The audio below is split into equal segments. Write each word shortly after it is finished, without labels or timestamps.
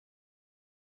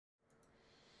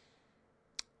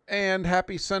and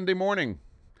happy Sunday morning.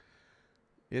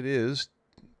 It is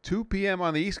 2 p.m.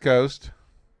 on the East Coast,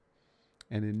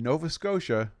 and in Nova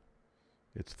Scotia,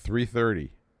 it's 3:30.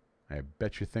 I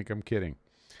bet you think I'm kidding.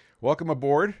 Welcome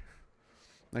aboard.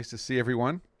 Nice to see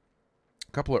everyone.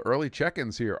 A couple of early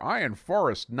check-ins here. Iron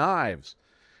Forest Knives,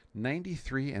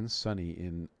 93 and sunny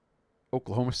in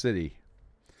Oklahoma City.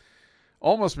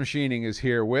 Almost Machining is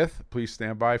here with, please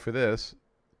stand by for this,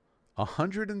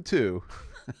 102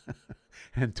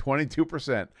 and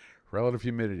 22% relative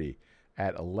humidity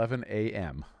at 11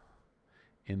 a.m.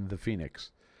 in the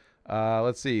Phoenix.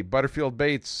 Let's see. Butterfield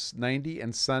Baits, 90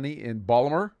 and sunny in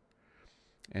Baltimore.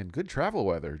 And good travel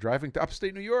weather. Driving to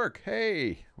upstate New York.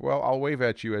 Hey. Well, I'll wave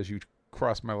at you as you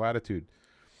cross my latitude.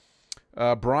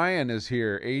 Brian is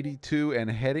here, 82 and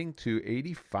heading to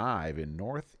 85 in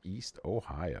Northeast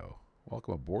Ohio.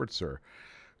 Welcome aboard, sir.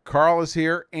 Carl is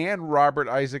here and Robert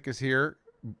Isaac is here.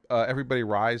 Everybody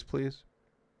rise, please.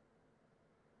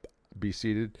 Be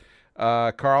seated.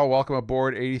 Carl, welcome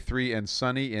aboard, 83 and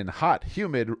sunny in hot,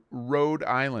 humid Rhode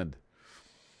Island.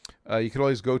 You could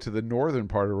always go to the northern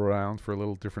part of Rhode Island for a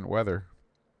little different weather.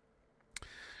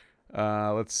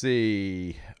 Let's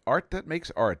see. Art that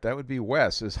makes art. That would be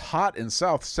Wes. Is hot in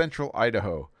south central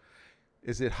Idaho.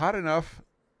 Is it hot enough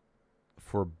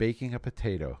for baking a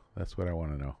potato? That's what I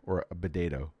want to know. Or a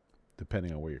potato,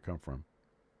 depending on where you come from.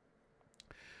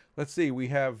 Let's see. We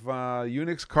have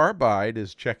Unix Carbide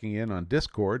is checking in on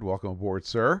Discord. Welcome aboard,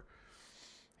 sir.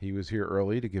 He was here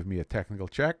early to give me a technical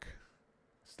check.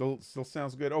 Still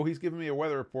sounds good. Oh, he's giving me a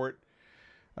weather report.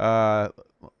 I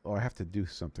have to do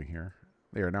something here.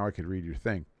 There, now I could read your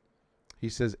thing. He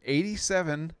says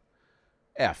 87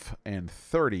 F and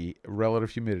 30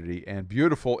 relative humidity and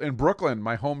beautiful in Brooklyn,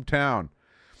 my hometown.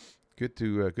 Good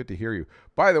to hear you.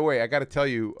 By the way, I got to tell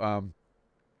you,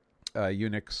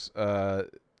 Unix,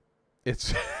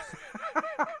 it's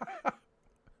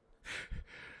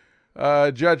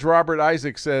Judge Robert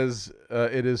Isaac says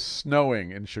it is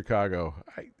snowing in Chicago.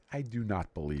 I do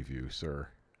not believe you, sir.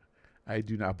 I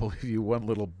do not believe you one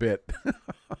little bit.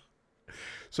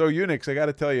 So, Unix, I got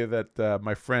to tell you that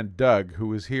my friend Doug, who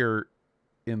was here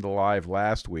in the live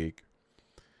last week,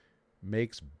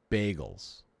 makes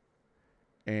bagels.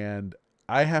 And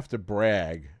I have to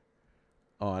brag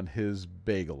on his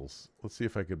bagels. Let's see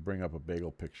if I could bring up a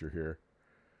bagel picture here.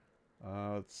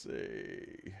 Let's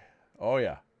see. Oh,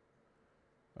 yeah.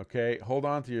 Okay, hold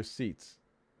on to your seats.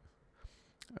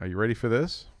 Are you ready for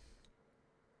this?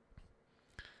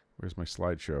 Where's my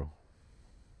slideshow?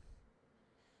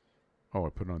 Oh, I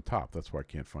put it on top. That's why I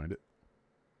can't find it.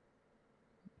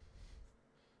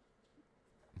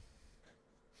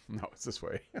 No, it's this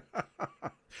way.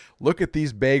 Look at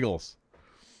these bagels.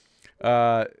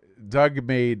 Doug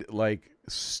made like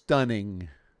stunning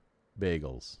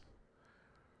bagels.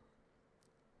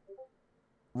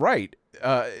 Right.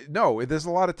 No, there's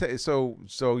a lot of... So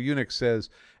Unix says,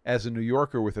 as a New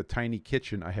Yorker with a tiny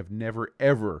kitchen, I have never,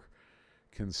 ever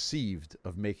conceived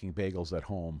of making bagels at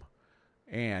home.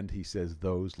 And he says,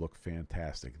 those look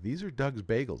fantastic. These are Doug's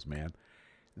bagels, man.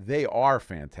 They are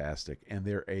fantastic, and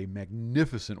they're a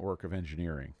magnificent work of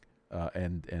engineering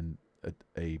and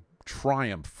a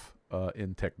triumph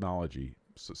in technology.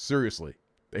 So seriously,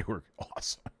 they were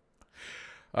awesome.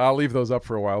 I'll leave those up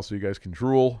for a while so you guys can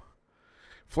drool.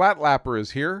 Flatlapper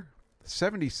is here,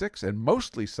 76 and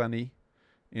mostly sunny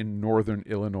in northern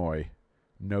Illinois.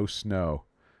 No snow.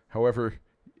 However,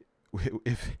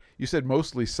 if you said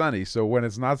mostly sunny, so when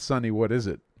it's not sunny, what is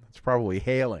it? It's probably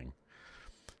hailing.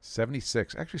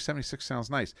 76. Actually, 76 sounds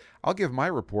nice. I'll give my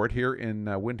report here in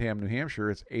Windham, New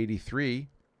Hampshire. It's 83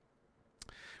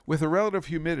 with a relative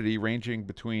humidity ranging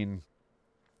between,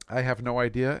 I have no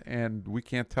idea, and we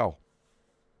can't tell.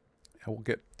 I will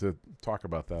get to talk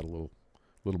about that a little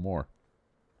more.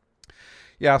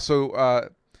 Yeah, so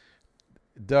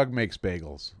Doug makes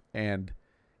bagels, and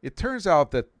it turns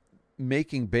out that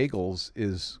making bagels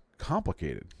is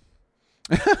complicated.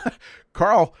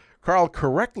 Carl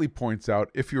correctly points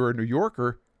out, if you're a New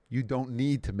Yorker, you don't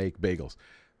need to make bagels.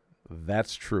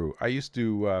 That's true. I used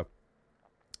to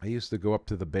go up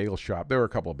to the bagel shop. There were a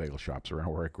couple of bagel shops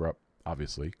around where I grew up,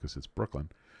 obviously, because it's Brooklyn.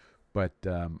 But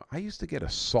I used to get a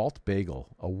salt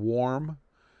bagel, a warm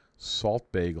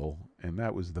salt bagel, and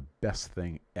that was the best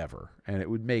thing ever. And it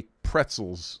would make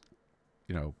pretzels,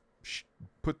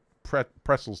 put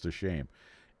pretzels to shame.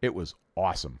 It was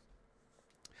awesome.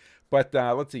 But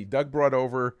let's see. Doug brought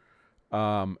over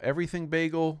everything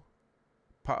bagel,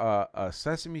 a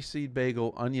sesame seed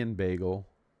bagel, onion bagel.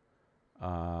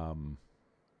 I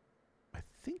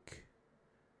think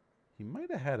he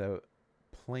might have had a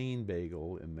plain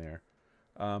bagel in there.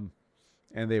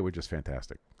 And they were just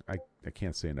fantastic. I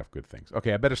can't say enough good things.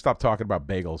 Okay, I better stop talking about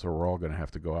bagels, or we're all going to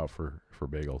have to go out for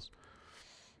bagels.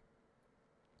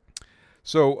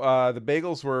 So the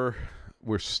bagels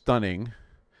were stunning.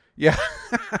 Yeah,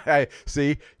 I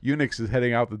see. Unix is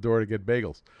heading out the door to get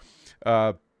bagels.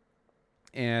 Uh,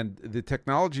 and the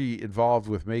technology involved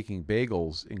with making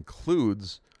bagels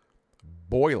includes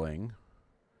boiling,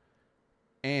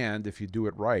 and if you do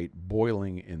it right,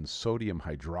 boiling in sodium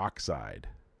hydroxide.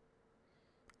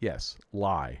 Yes,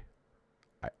 lie.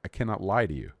 I cannot lie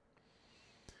to you.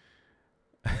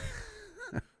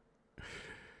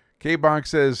 K-Bonk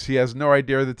says he has no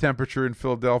idea the temperature in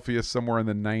Philadelphia is somewhere in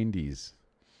the 90s.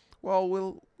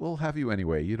 Well, we'll have you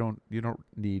anyway. You don't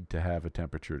need to have a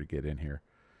temperature to get in here.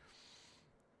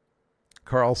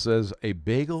 Carl says a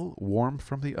bagel warm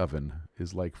from the oven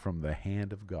is like from the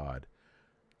hand of God.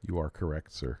 You are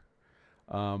correct, sir.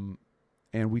 And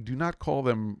we do not call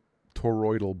them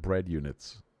toroidal bread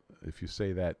units. If you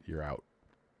say that, you're out.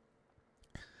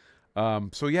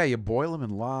 So yeah, you boil them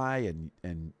in lye,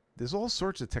 and there's all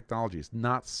sorts of technology. It's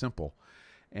not simple.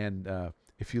 And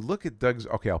if you look at Doug's,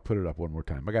 okay, I'll put it up one more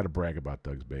time. I got to brag about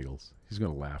Doug's bagels. He's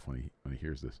going to laugh when he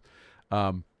hears this.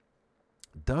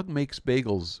 Doug makes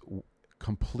bagels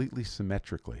completely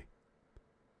symmetrically.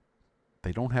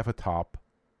 They don't have a top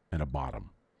and a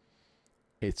bottom.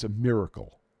 It's a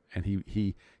miracle. And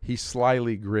he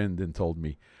slyly grinned and told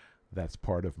me that's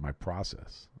part of my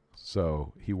process.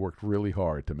 So he worked really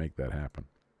hard to make that happen.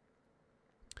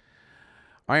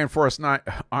 Iron Forest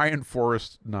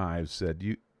Knives said,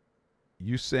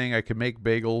 You saying I can make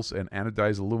bagels and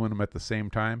anodize aluminum at the same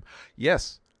time?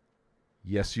 Yes.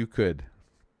 Yes, you could.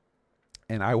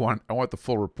 And I want the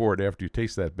full report after you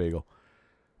taste that bagel.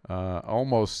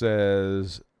 Almost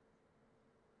says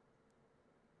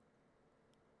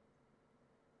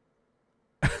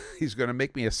he's going to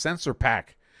make me a sensor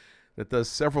pack that does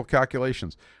several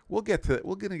calculations. We're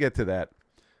going to get to that.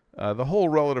 The whole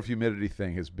relative humidity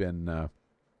thing has been,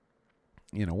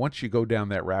 once you go down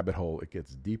that rabbit hole, it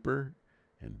gets deeper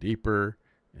and deeper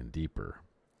and deeper.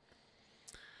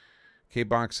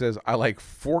 K-Bonk says, I like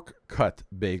fork-cut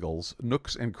bagels,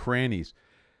 nooks and crannies.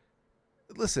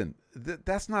 Listen,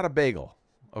 that's not a bagel,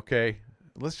 okay?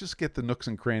 Let's just get the nooks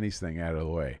and crannies thing out of the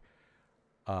way.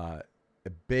 A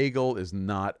bagel is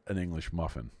not an English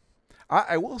muffin.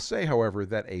 I will say, however,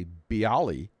 that a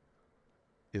bialy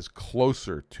is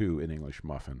closer to an English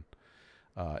muffin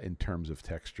in terms of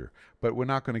texture. But we're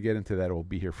not going to get into that. We'll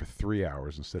be here for 3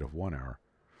 hours instead of 1 hour.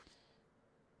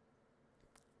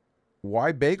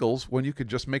 Why bagels when you could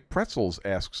just make pretzels,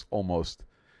 asks Almost.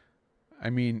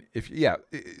 I mean,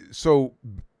 so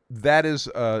that is,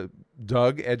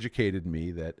 Doug educated me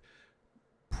that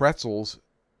pretzels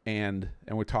and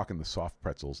we're talking the soft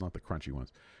pretzels, not the crunchy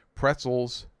ones.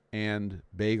 Pretzels and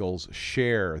bagels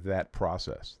share that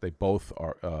process. They both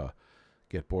are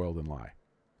get boiled in lye.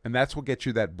 And that's what gets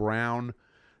you that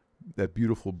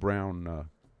beautiful brown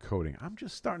coating. I'm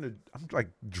like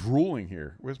drooling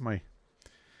here.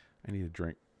 I need a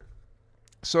drink.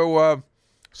 So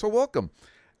welcome.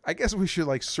 I guess we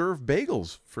should serve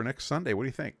bagels for next Sunday. What do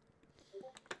you think?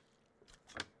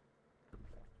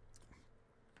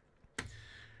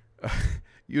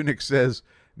 Unix says,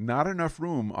 not enough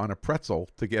room on a pretzel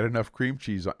to get enough cream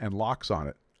cheese and lox on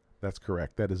it. That's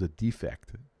correct. That is a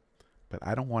defect. But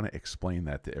I don't want to explain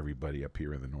that to everybody up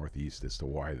here in the Northeast as to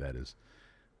why that is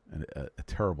a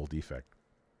terrible defect.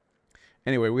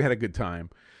 Anyway, we had a good time.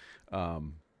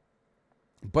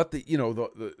 But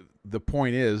the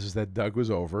point is that Doug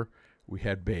was over. We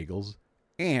had bagels,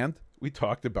 and we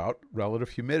talked about relative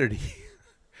humidity.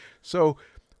 So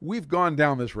we've gone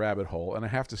down this rabbit hole, and I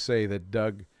have to say that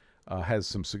Doug has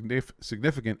some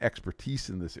significant expertise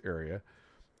in this area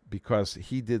because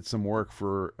he did some work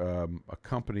for a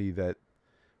company that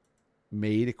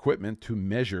made equipment to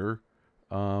measure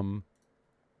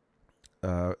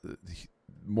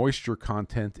moisture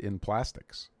content in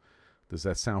plastics. Does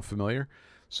that sound familiar?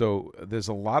 So there's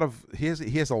a lot of he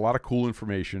has a lot of cool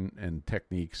information and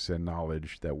techniques and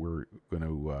knowledge that we're going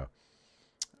to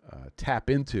tap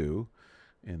into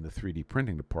in the 3D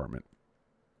printing department.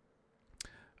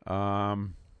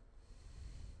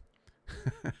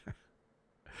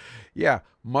 Yeah,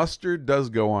 mustard does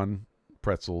go on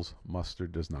pretzels.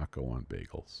 Mustard does not go on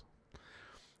bagels.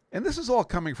 And this is all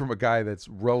coming from a guy that's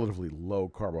relatively low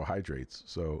carbohydrates.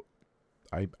 So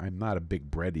I'm not a big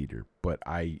bread eater, but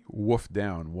I woofed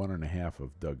down 1.5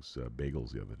 of Doug's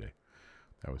bagels the other day.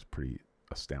 That was pretty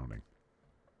astounding.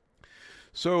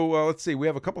 So let's see. We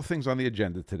have a couple things on the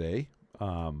agenda today.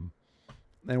 And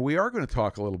we are going to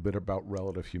talk a little bit about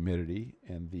relative humidity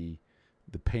and the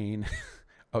pain.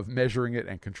 of measuring it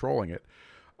and controlling it.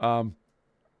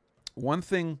 One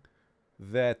thing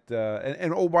that,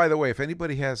 and oh, by the way, if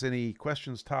anybody has any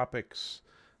questions, topics,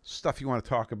 stuff you want to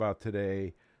talk about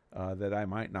today that I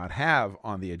might not have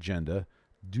on the agenda,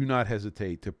 do not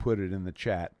hesitate to put it in the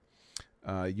chat.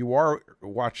 You are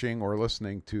watching or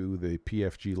listening to the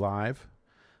PFG Live,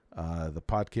 the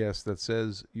podcast that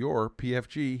says you're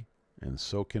PFG, and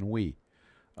so can we.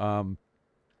 So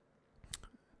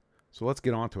let's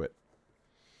get on to it.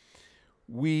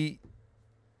 We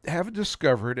have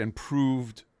discovered and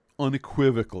proved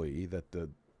unequivocally that the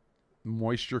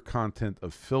moisture content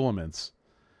of filaments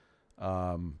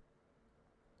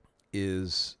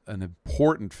is an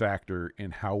important factor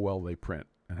in how well they print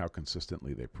and how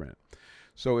consistently they print.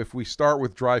 So if we start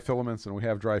with dry filaments and we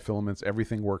have dry filaments,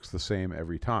 everything works the same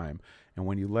every time. And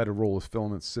when you let a roll of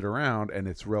filaments sit around and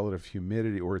its relative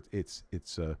humidity or its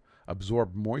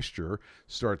absorbed moisture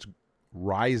starts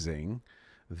rising,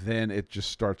 then it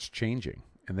just starts changing.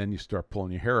 And then you start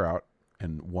pulling your hair out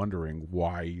and wondering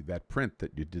why that print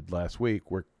that you did last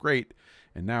week worked great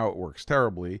and now it works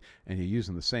terribly, and you're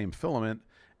using the same filament,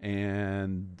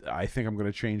 and I think I'm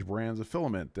going to change brands of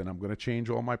filament, and I'm going to change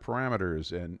all my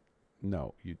parameters. And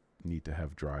no, you need to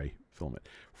have dry filament.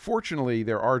 Fortunately,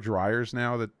 there are dryers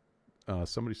now that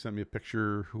somebody sent me a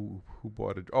picture. Who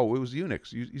bought it? Oh, it was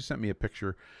Unix. You sent me a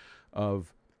picture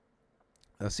of.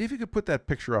 See if you could put that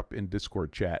picture up in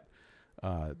Discord chat.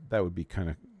 That would be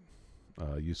kind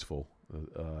of useful.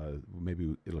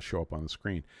 Maybe it'll show up on the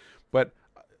screen. But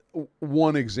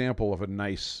one example of a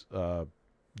nice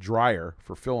dryer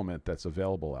for filament that's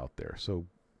available out there. So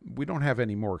we don't have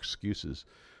any more excuses.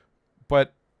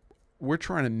 But we're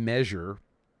trying to measure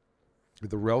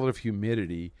the relative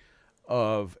humidity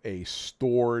of a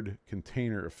stored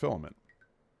container of filament.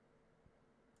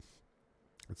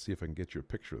 Let's see if I can get you a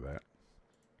picture of that.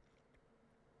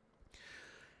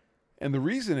 And the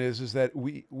reason is that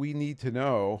we need to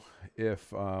know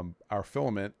if our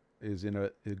filament is in a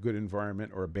good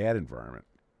environment or a bad environment.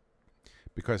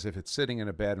 Because if it's sitting in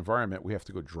a bad environment, we have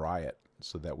to go dry it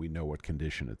so that we know what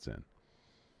condition it's in.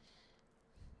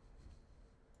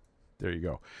 There you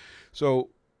go. So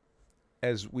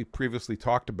as we previously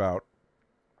talked about,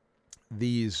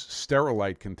 these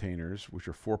Sterilite containers, which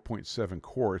are 4.7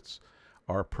 quarts,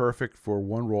 are perfect for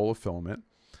one roll of filament.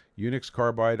 Unix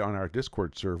Carbide on our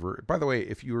Discord server. By the way,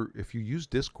 if you use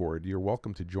Discord, you're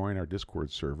welcome to join our Discord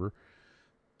server.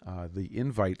 The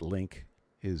invite link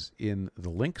is in the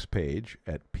links page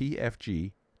at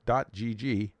pfg.gg/links.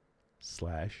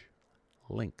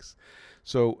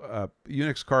 So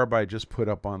Unix Carbide just put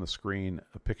up on the screen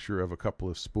a picture of a couple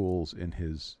of spools in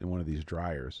one of these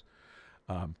dryers.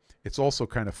 It's also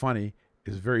kind of funny,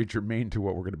 is very germane to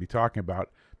what we're going to be talking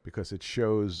about, because it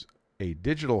shows a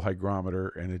digital hygrometer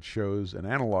and it shows an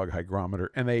analog hygrometer,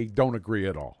 and they don't agree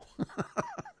at all.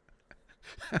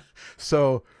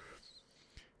 So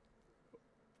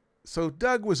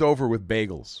Doug was over with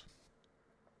bagels,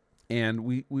 and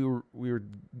we were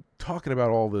talking about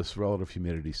all this relative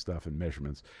humidity stuff and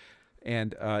measurements,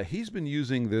 and he's been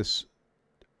using this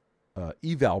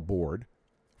eval board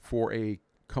for a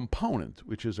component,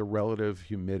 which is a relative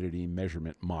humidity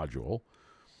measurement module,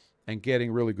 and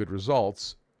getting really good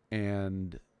results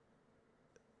and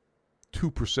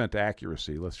 2%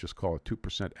 accuracy. Let's just call it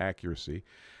 2% accuracy,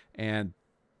 and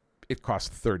it costs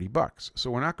 $30.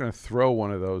 So we're not going to throw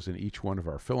one of those in each one of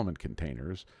our filament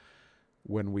containers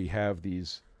when we have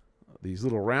these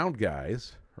little round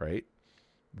guys, right,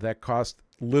 that cost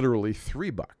literally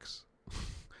 $3.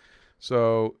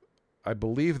 So I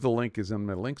believe the link is in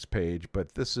my links page,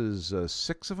 but this is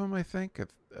 6 of them, I think, at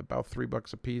about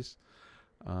 $3 a piece.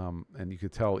 And you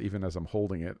could tell even as I'm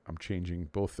holding it, I'm changing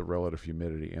both the relative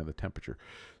humidity and the temperature.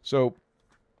 So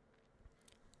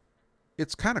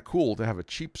it's kind of cool to have a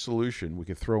cheap solution we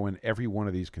could throw in every one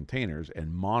of these containers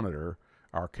and monitor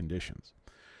our conditions.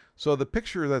 So the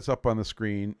picture that's up on the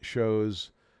screen shows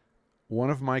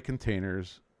one of my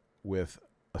containers with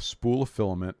a spool of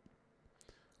filament,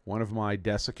 one of my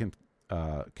desiccant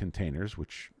containers,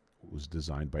 which was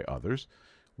designed by others,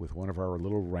 with one of our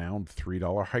little round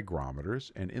 $3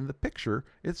 hygrometers, and in the picture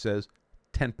it says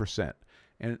 10%.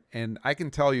 And I can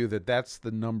tell you that that's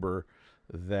the number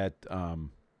that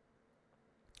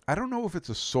I don't know if it's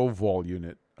a Sovol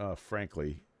unit,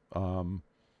 frankly.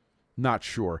 Not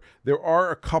sure. There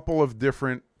are a couple of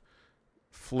different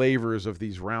flavors of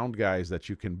these round guys that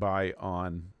you can buy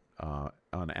on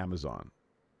Amazon,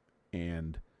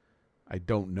 and I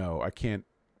don't know. I can't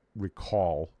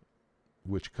recall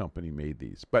which company made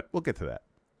these, but we'll get to that.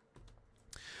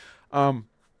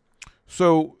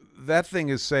 So that thing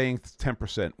is saying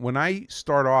 10%. When I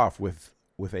start off with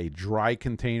with a dry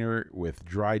container with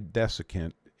dry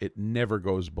desiccant, it never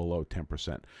goes below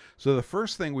 10%. So the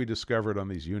first thing we discovered on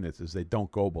these units is they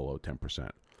don't go below 10%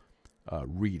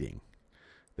 reading.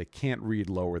 They can't read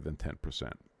lower than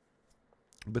 10%.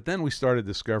 But then we started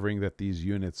discovering that these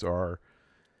units are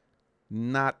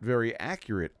not very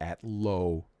accurate at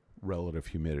low relative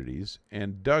humidities.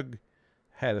 And Doug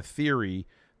had a theory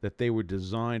that they were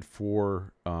designed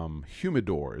for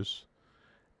humidors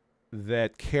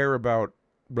that care about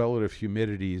relative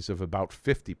humidities of about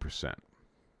 50%.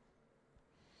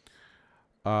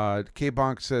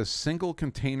 K-Bonk says, single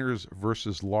containers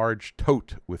versus large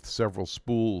tote with several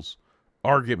spools.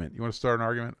 Argument. You want to start an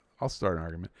argument? I'll start an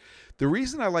argument. The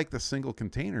reason I like the single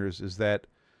containers is that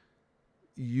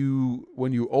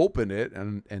when you open it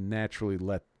and naturally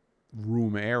let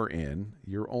room air in,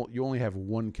 you only have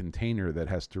one container that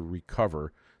has to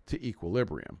recover to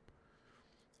equilibrium,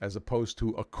 as opposed to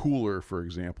a cooler, for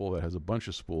example, that has a bunch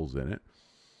of spools in it.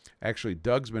 Actually,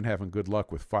 Doug's been having good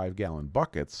luck with 5-gallon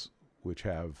buckets, which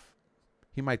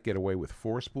he might get away with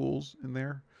 4 spools in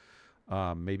there,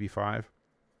 maybe 5.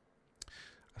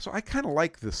 So I kind of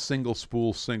like the single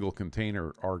spool, single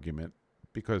container argument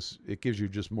because it gives you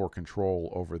just more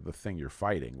control over the thing you're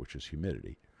fighting, which is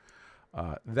humidity.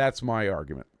 That's my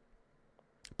argument.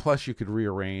 Plus, you could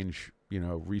rearrange,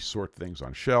 resort things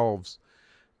on shelves,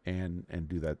 and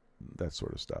do that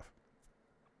sort of stuff.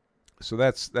 So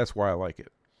that's why I like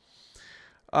it.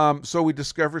 So we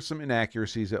discovered some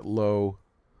inaccuracies at low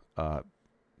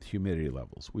humidity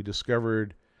levels. We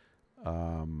discovered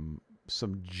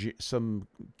some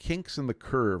kinks in the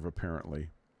curve, apparently.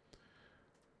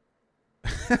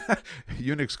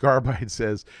 Unix Carbide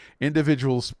says,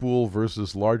 individual spool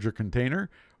versus larger container.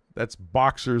 That's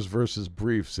boxers versus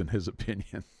briefs, in his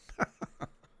opinion.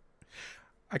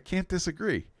 I can't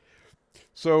disagree.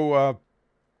 So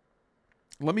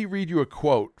let me read you a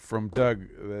quote from Doug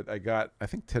that I got, I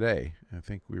think today. I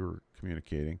think we were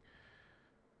communicating.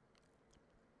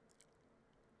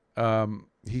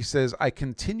 He says, I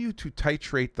continue to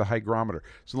titrate the hygrometer.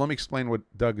 So let me explain what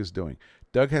Doug is doing.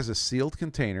 Doug has a sealed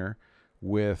container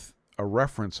with a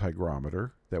reference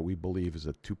hygrometer that we believe is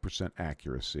at 2%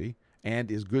 accuracy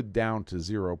and is good down to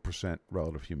 0%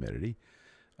 relative humidity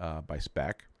by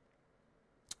spec.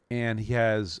 And he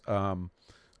has one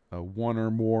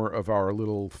or more of our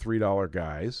little $3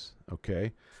 guys,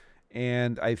 okay?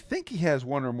 And I think he has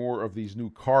one or more of these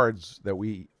new cards that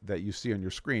you see on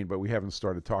your screen, but we haven't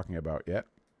started talking about yet.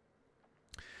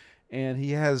 And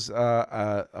he has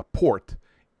a port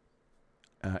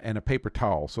and a paper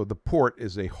towel. So the port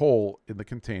is a hole in the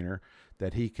container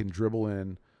that he can dribble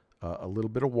in a little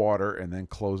bit of water and then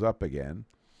close up again.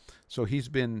 So he's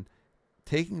been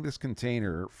taking this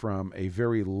container from a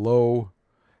very low...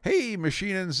 Hey,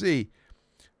 Machine NZ!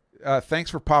 Thanks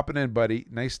for popping in, buddy.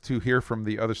 Nice to hear from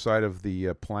the other side of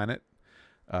the planet.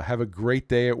 Have a great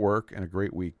day at work and a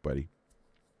great week, buddy.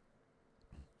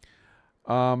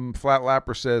 Flat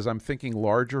Lapper says, I'm thinking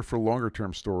larger for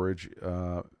longer-term storage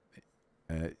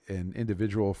and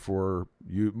individual for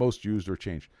most used or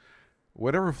changed.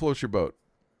 Whatever floats your boat.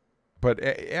 But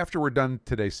after we're done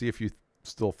today, see if you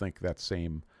still think that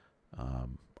same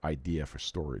idea for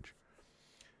storage.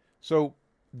 So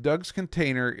Doug's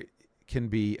container can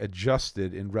be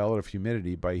adjusted in relative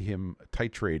humidity by him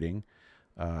titrating,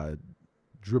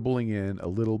 dribbling in a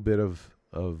little bit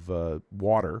of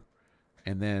water,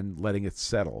 and then letting it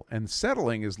settle. And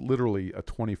settling is literally a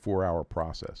 24-hour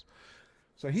process.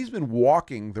 So he's been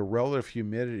walking the relative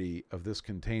humidity of this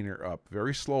container up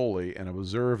very slowly and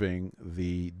observing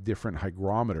the different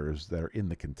hygrometers that are in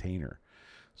the container.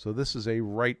 So this is a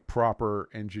right proper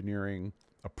engineering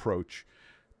approach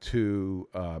to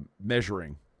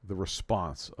measuring the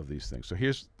response of these things. So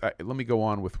let me go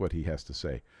on with what he has to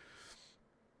say.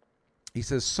 He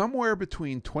says somewhere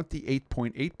between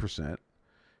 28.8%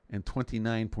 and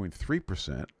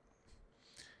 29.3%,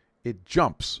 it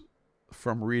jumps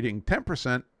from reading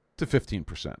 10% to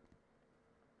 15%.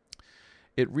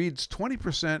 It reads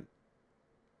 20%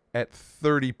 at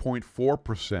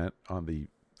 30.4% on the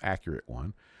accurate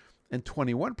one, and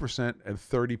 21% at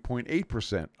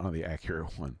 30.8% on the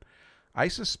accurate one. I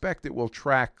suspect it will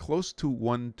track close to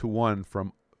 1-to-1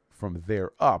 from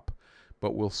there up,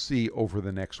 but we'll see over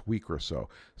the next week or so.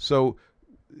 So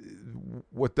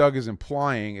what Doug is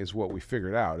implying is what we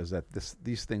figured out, is that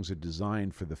these things are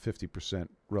designed for the 50%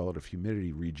 relative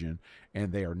humidity region,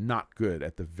 and they are not good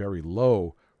at the very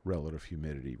low relative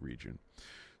humidity region.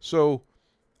 So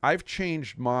I've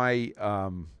changed my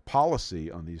policy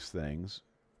on these things,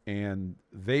 and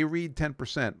they read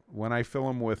 10%. When I fill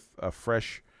them with a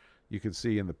fresh, you can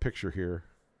see in the picture here,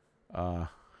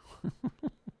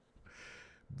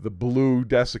 the blue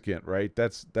desiccant, right?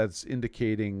 That's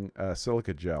indicating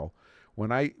silica gel.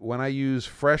 When I use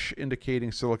fresh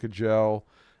indicating silica gel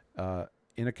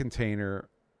in a container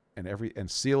and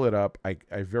seal it up, I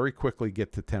very quickly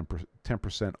get to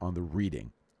 10% on the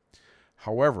reading.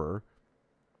 However,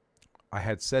 I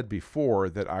had said before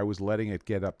that I was letting it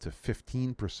get up to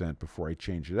 15% before I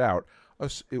changed it out,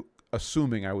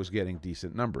 assuming I was getting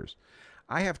decent numbers.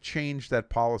 I have changed that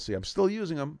policy. I'm still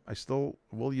using them. I still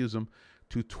will use them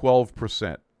to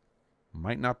 12%.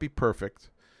 Might not be perfect,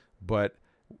 but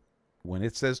when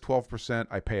it says 12%,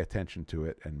 I pay attention to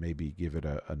it and maybe give it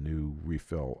a new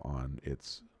refill on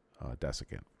its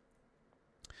desiccant.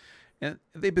 And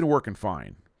they've been working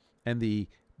fine. And the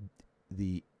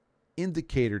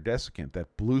indicator desiccant,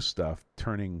 that blue stuff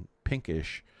turning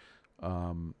pinkish,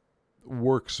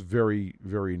 works very,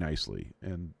 very nicely.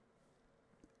 And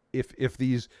if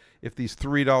these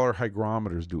 $3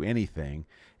 hygrometers do anything,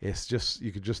 it's just,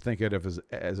 you could just think of it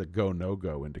as a go no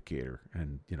go indicator.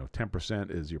 And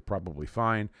 10% is you're probably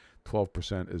fine,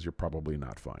 12% is you're probably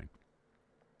not fine.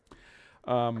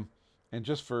 And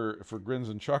just for grins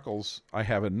and chuckles, I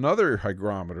have another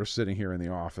hygrometer sitting here in the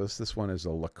office. This one is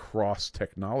a Lacrosse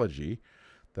technology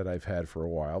that I've had for a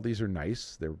while. These are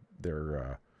nice.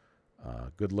 They're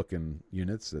good-looking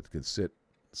units that could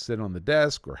sit on the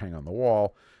desk or hang on the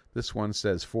wall. This one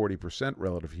says 40%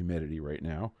 relative humidity right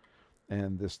now.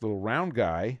 And this little round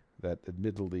guy that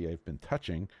admittedly I've been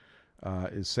touching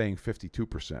is saying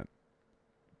 52%.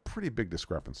 Pretty big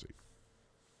discrepancy.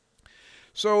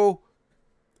 So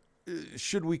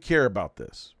should we care about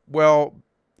this? Well,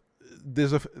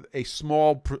 there's a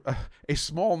small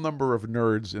number of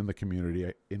nerds in the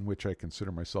community in which I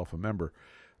consider myself a member.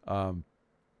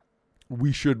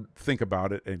 We should think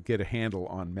about it and get a handle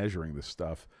on measuring this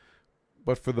stuff.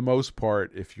 But for the most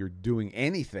part, if you're doing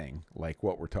anything like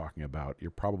what we're talking about, you're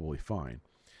probably fine.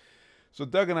 So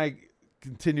Doug and I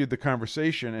continued the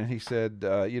conversation, and he said,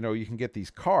 you can get these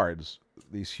cards,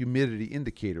 these humidity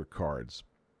indicator cards.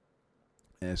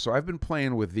 And so I've been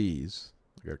playing with these.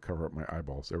 I got to cover up my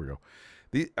eyeballs. There we go.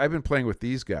 I've been playing with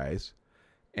these guys,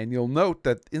 and you'll note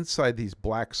that inside these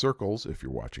black circles, if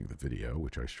you're watching the video,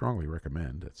 which I strongly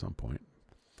recommend at some point,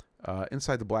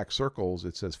 inside the black circles,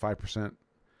 it says 5%,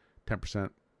 10%,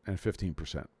 and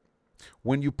 15%.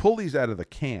 When you pull these out of the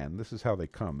can, this is how they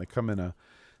come. They come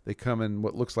in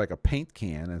what looks like a paint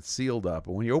can, and it's sealed up.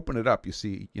 And when you open it up, you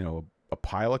see, a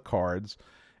pile of cards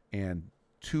and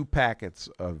 2 packets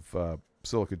of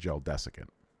silica gel desiccant.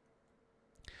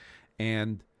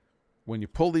 And when you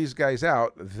pull these guys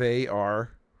out, they are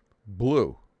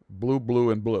blue,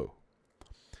 and blue.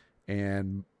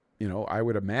 And I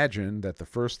would imagine that the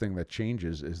first thing that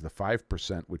changes is the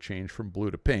 5% would change from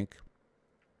blue to pink.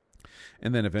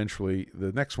 And then eventually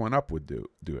the next one up would do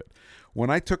it. When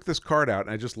I took this card out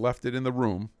and I just left it in the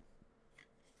room,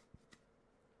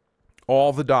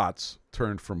 all the dots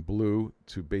turned from blue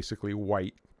to basically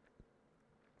white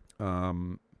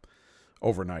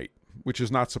overnight, which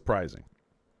is not surprising,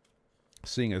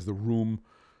 seeing as the room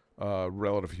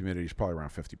relative humidity is probably around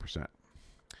 50%.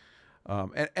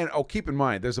 And keep in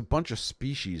mind, there's a bunch of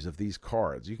species of these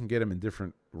cards. You can get them in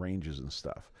different ranges and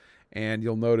stuff. And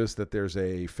you'll notice that there's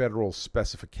a federal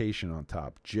specification on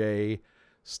top, J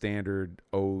standard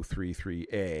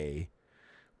 033A,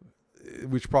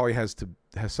 which probably has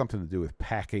something to do with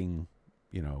packing,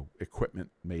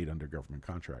 equipment made under government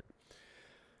contract.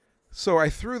 So I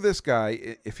threw this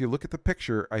guy, if you look at the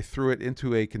picture, I threw it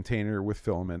into a container with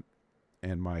filament,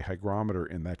 and my hygrometer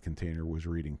in that container was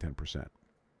reading 10%.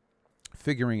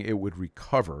 Figuring it would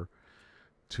recover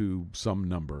to some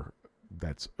number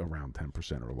that's around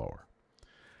 10% or lower.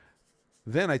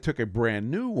 Then I took a brand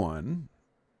new one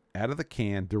out of the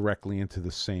can directly into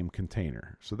the same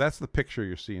container. So that's the picture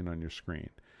you're seeing on your screen.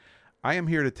 I am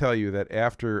here to tell you that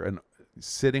after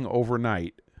sitting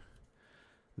overnight,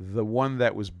 the one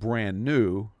that was brand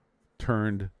new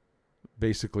turned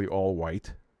basically all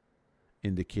white,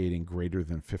 indicating greater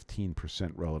than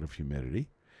 15% relative humidity.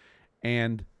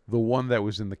 And the one that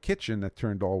was in the kitchen that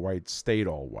turned all white stayed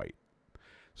all white.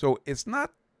 So it's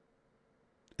not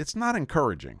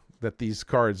encouraging that these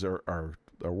cards are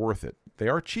worth it. They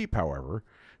are cheap, however.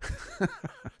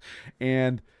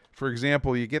 And for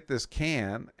example, you get this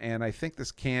can, and I think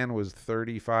this can was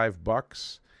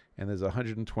 $35, and there's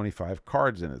 125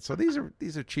 cards in it. So these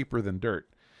are cheaper than dirt.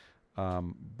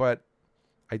 But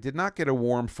I did not get a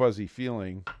warm, fuzzy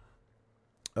feeling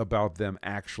about them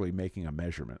actually making a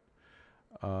measurement.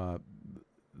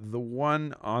 The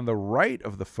one on the right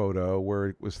of the photo where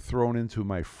it was thrown into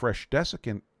my fresh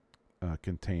desiccant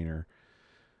container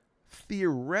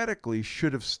theoretically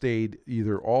should have stayed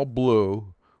either all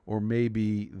blue or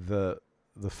maybe the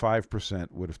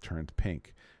 5% would have turned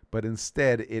pink. But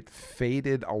instead, it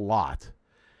faded a lot,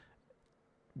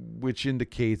 which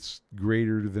indicates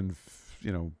greater than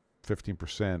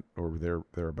 15% or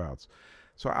thereabouts.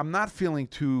 So I'm not feeling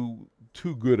too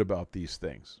good about these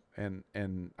things,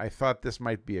 and I thought this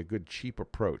might be a good cheap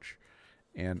approach,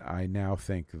 and I now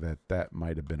think that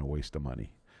might have been a waste of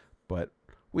money. But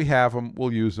we have them.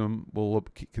 We'll use them. We'll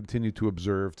continue to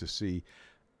observe to see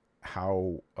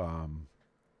how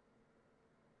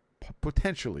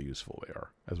potentially useful they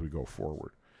are as we go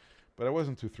forward. But I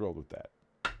wasn't too thrilled with that.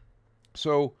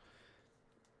 So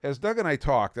as Doug and I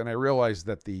talked, and I realized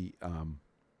that the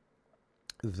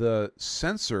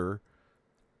sensor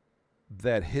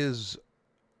that his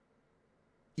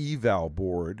eval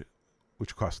board,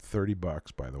 which cost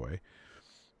 $30, by the way,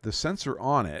 the sensor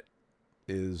on it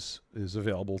is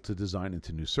available to design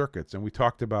into new circuits. And we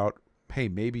talked about, hey,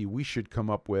 maybe we should come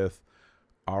up with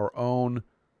our own,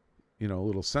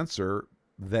 little sensor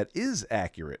that is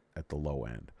accurate at the low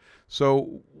end.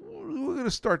 So we're going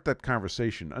to start that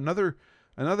conversation. Another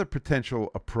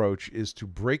potential approach is to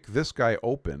break this guy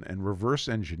open and reverse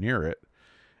engineer it.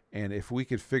 And if we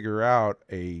could figure out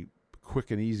a quick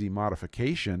and easy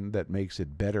modification that makes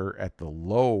it better at the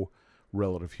low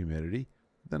relative humidity,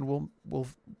 then we'll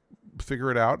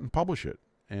figure it out and publish it,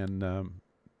 and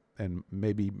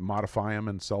maybe modify them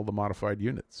and sell the modified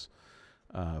units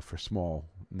for small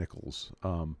nickels.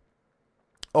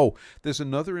 There's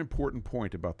another important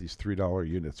point about these $3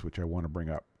 units which I want to bring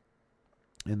up.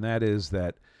 And that is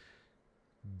that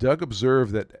Doug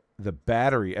observed that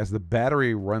as the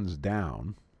battery runs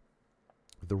down,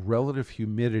 the relative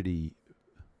humidity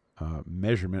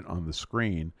measurement on the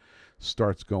screen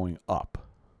starts going up,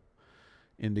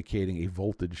 indicating a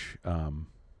voltage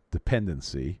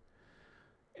dependency.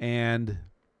 And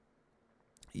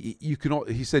he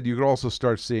said you could also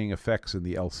start seeing effects in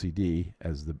the LCD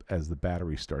as the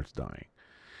battery starts dying.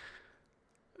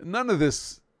 None of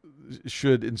this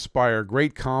should inspire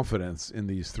great confidence in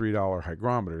these $3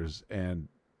 hygrometers, and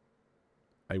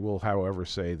I will, however,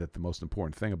 say that the most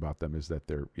important thing about them is that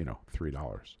they're,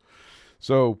 $3.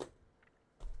 So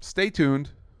stay tuned.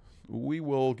 We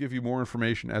will give you more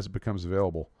information as it becomes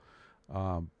available,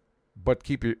 but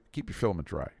keep your filament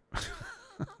dry.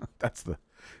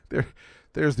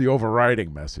 There's the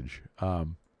overriding message.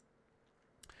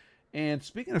 And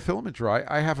speaking of filament dry,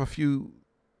 I have a few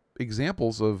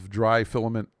examples of dry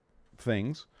filament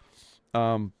things.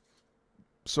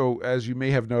 So as you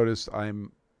may have noticed,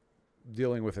 I'm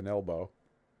dealing with an elbow,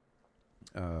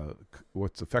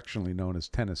 what's affectionately known as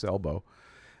tennis elbow.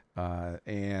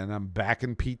 And I'm back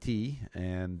in PT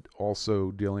and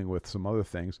also dealing with some other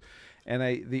things. And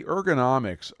the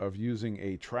ergonomics of using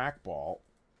a trackball,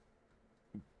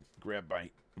 grab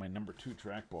my number 2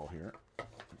 trackball here,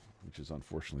 which is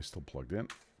unfortunately still plugged in.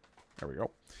 There we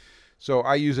go. So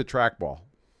I use a trackball,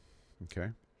 okay?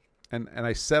 And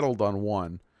I settled on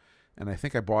one, and I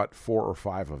think I bought 4 or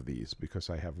 5 of these because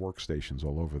I have workstations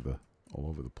all over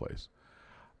the place.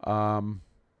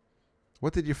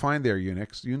 What did you find there,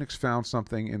 Unix? Unix found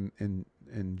something in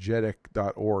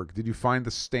jetic.org. Did you find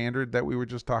the standard that we were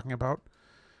just talking about?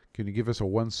 Can you give us a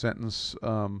one-sentence?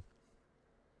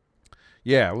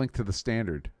 Link to the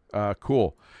standard.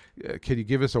 Cool. Can you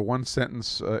give us a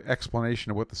one-sentence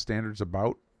explanation of what the standard's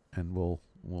about? And we'll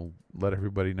let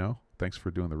everybody know. Thanks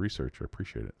for doing the research. I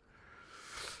appreciate it.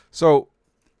 So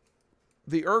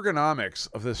the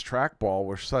ergonomics of this trackball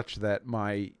were such that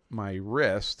my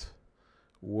wrist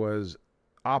was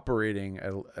operating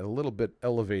at a little bit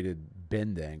elevated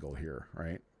bend angle here,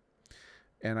 right?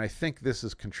 And I think this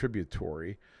is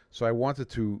contributory. So I wanted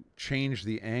to change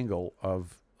the angle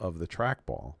of the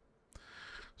trackball.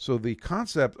 So the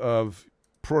concept of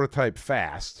prototype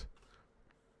fast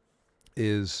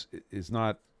is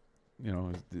not,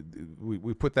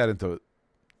 we put that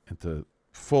into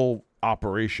full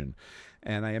operation,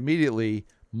 and I immediately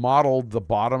modeled the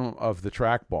bottom of the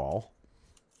trackball,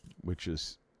 which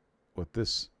is what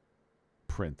this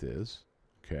print is,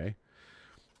 okay?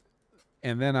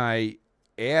 And then I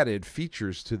added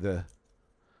features to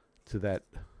that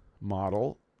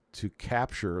model to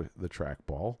capture the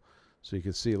trackball. So you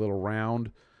can see a little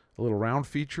round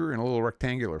feature and a little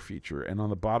rectangular feature. And on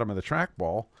the bottom of the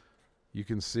trackball, you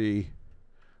can see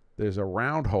there's a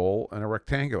round hole and a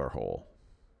rectangular hole.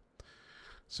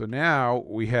 So now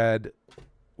we had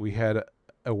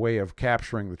a way of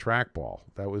capturing the trackball.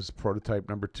 That was prototype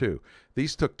number 2.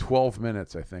 These took 12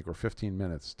 minutes, I think, or 15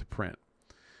 minutes to print.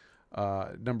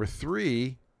 Number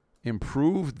 3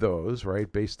 improved those,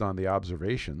 right, based on the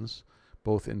observations,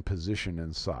 both in position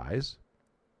and size.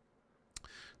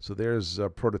 So there's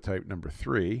prototype number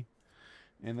 3.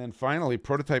 And then finally,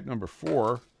 prototype number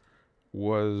 4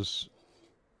 was,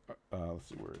 let's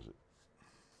see, where is it?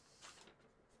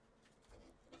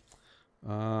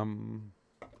 I'm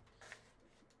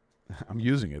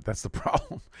using it. That's the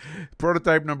problem.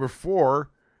 Prototype number 4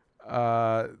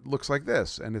 looks like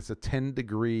this, and it's a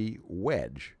 10-degree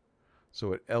wedge.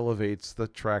 So it elevates the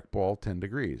trackball 10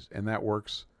 degrees, and that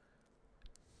works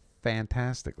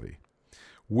fantastically.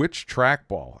 Which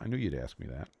trackball? I knew you'd ask me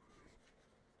that.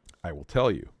 I will tell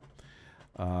you.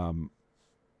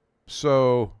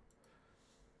 So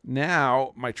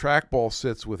now my trackball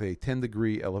sits with a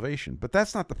 10-degree elevation, but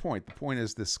that's not the point. The point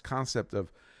is this concept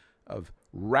of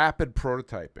rapid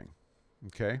prototyping.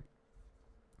 Okay?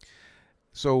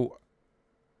 So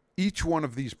each one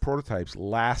of these prototypes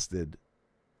lasted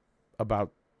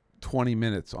about 20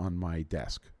 minutes on my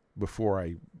desk before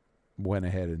I went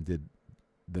ahead and did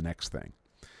the next thing.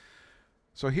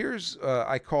 So here's,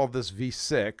 I call this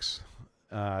V6.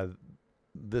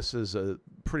 This is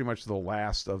pretty much the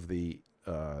last of the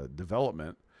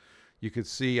development. You could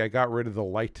see I got rid of the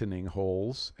lightening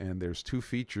holes, and there's 2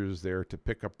 features there to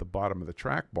pick up the bottom of the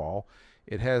trackball.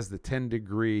 It has the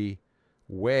 10-degree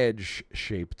wedge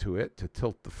shape to it to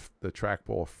tilt the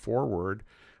trackball forward.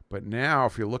 But now,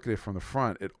 if you look at it from the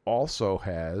front, it also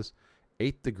has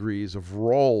 8 degrees of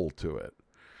roll to it.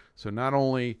 So not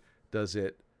only does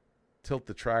it tilt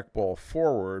the trackball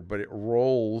forward, but it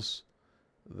rolls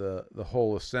the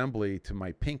whole assembly to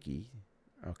my pinky.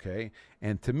 Okay,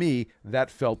 and to me,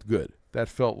 that felt good. That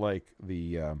felt like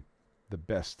the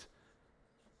best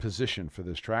position for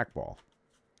this trackball.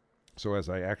 So as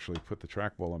I actually put the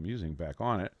trackball I'm using back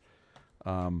on it,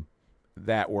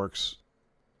 that works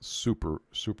super,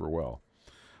 super well.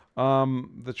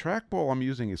 The trackball I'm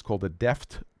using is called a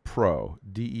Deft Pro,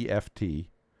 D-E-F-T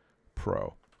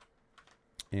Pro.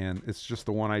 And it's just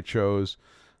the one I chose.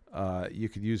 You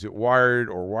could use it wired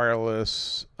or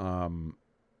wireless.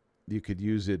 You could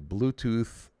use it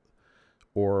Bluetooth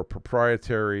or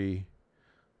proprietary.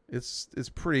 It's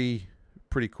pretty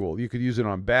cool. You could use it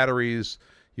on batteries.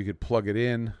 You could plug it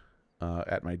in.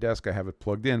 At my desk, I have it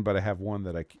plugged in, but I have one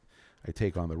that I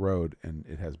take on the road, and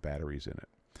it has batteries in it.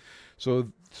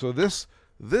 So this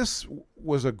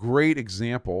was a great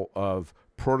example of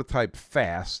prototype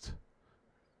fast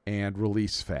and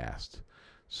release fast.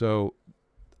 So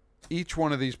each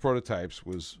one of these prototypes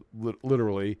was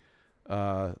literally,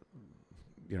 half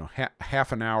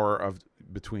an hour of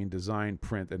between design,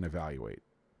 print, and evaluate,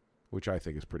 which I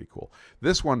think is pretty cool.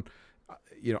 This one,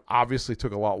 obviously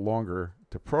took a lot longer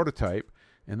to prototype,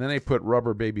 and then they put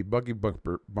rubber baby buggy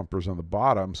bumpers on the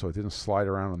bottom so it didn't slide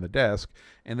around on the desk.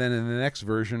 And then in the next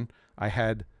version, I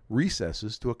had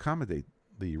recesses to accommodate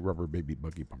the rubber baby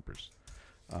buggy bumpers.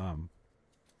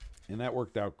 And that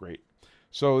worked out great.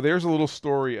 So there's a little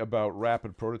story about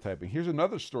rapid prototyping. Here's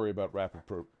another story about rapid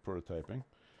prototyping.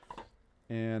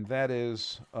 And that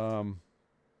is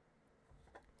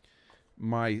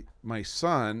my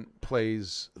son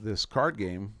plays this card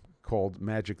game called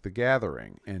Magic the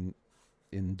Gathering. And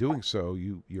in doing so,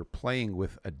 you're playing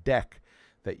with a deck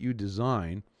that you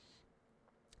design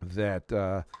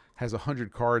that has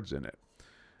 100 cards in it.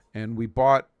 And we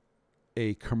bought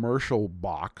a commercial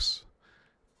box,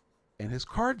 and his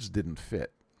cards didn't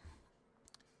fit.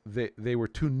 They were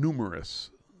too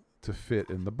numerous to fit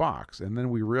in the box. And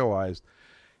then we realized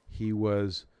he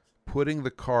was putting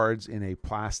the cards in a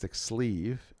plastic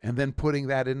sleeve and then putting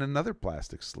that in another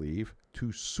plastic sleeve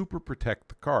to super protect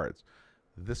the cards.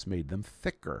 This made them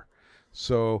thicker.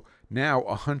 So now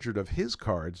 100 of his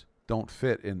cards don't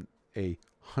fit in a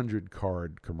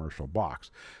 100-card commercial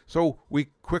box. So we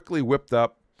quickly whipped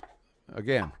up,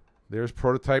 again, there's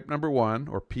prototype number 1,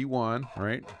 or P1,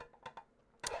 right?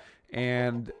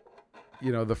 And,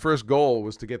 the first goal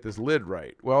was to get this lid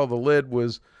right. Well, the lid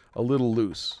was a little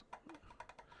loose.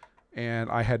 And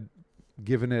I had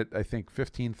given it, I think,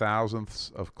 15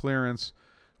 thousandths of clearance,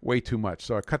 way too much.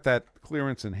 So I cut that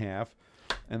clearance in half,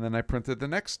 and then I printed the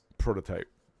next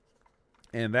prototype.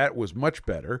 And that was much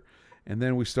better. And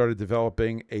then we started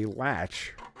developing a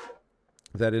latch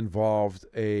that involved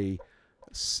a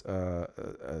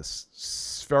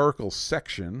spherical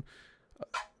section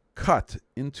cut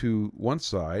into one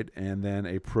side and then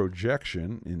a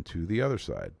projection into the other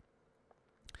side.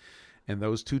 And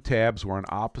those 2 tabs were on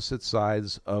opposite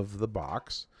sides of the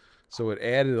box. So it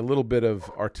added a little bit of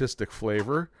artistic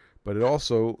flavor, but it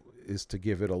also is to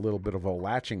give it a little bit of a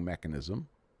latching mechanism.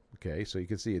 Okay, so you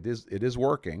can see it is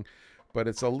working, but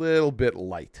it's a little bit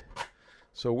light.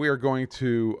 So we are going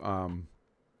to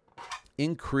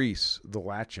increase the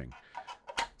latching.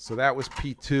 So that was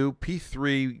P2.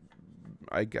 P3,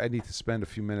 I need to spend a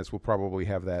few minutes. We'll probably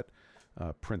have that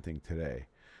printing today.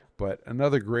 But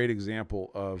another great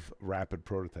example of rapid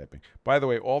prototyping. By the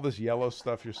way, all this yellow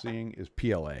stuff you're seeing is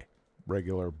PLA,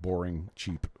 regular, boring,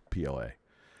 cheap PLA.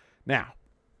 Now,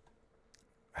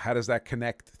 how does that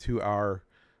connect to our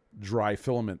dry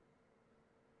filament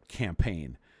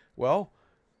campaign? Well,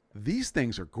 these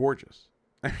things are gorgeous.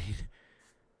 I mean,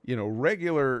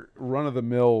 regular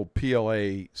run-of-the-mill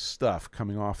PLA stuff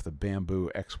coming off the Bamboo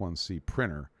X1C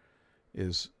printer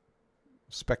is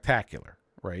spectacular,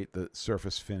 right? The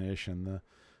surface finish and the,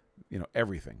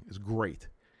 everything is great.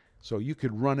 So you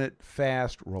could run it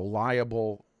fast,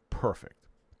 reliable, perfect.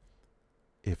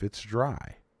 If it's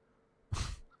dry,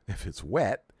 if it's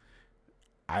wet,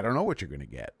 I don't know what you're going to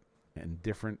get. And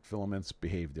different filaments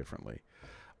behave differently.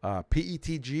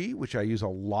 PETG, which I use a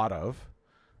lot of,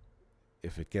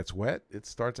 if it gets wet, it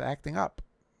starts acting up.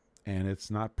 And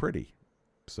it's not pretty.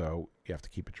 So you have to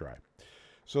keep it dry.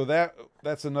 So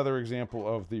that's another example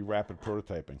of the rapid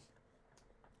prototyping.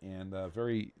 And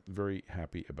very, very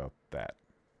happy about that.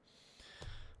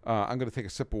 I'm going to take a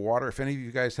sip of water. If any of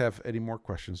you guys have any more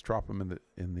questions, drop them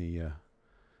in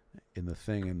the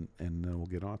thing, and then we'll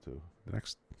get on to the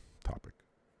next topic.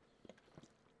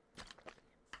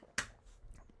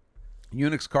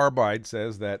 Unix Carbide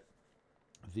says that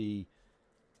the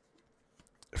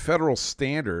federal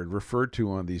standard referred to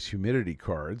on these humidity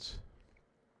cards,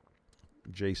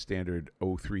 J Standard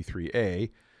 033A,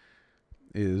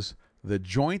 is the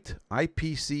Joint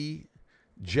IPC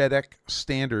JEDEC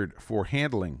standard for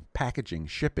handling, packaging,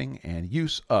 shipping, and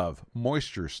use of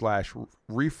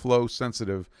moisture/reflow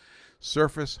sensitive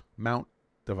surface mount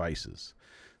devices.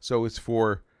 So it's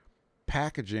for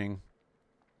packaging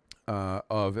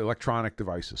of electronic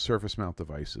devices, surface mount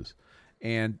devices.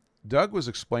 And Doug was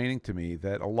explaining to me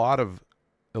that a lot of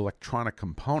electronic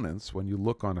components, when you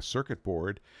look on a circuit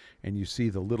board and you see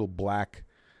the little black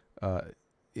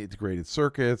integrated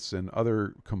circuits and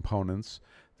other components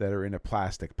that are in a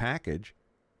plastic package,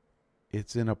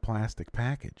 it's in a plastic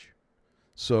package.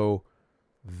 So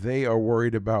they are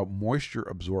worried about moisture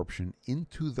absorption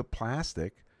into the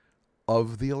plastic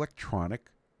of the electronic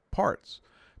parts.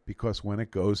 Because when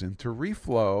it goes into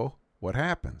reflow, what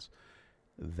happens?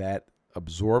 That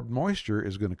absorbed moisture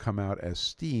is going to come out as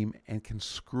steam and can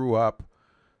screw up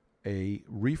a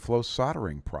reflow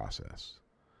soldering process.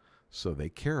 So they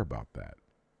care about that.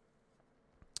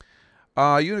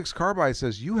 Unix Carbide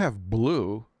says, you have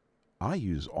blue, I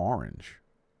use orange.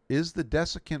 Is the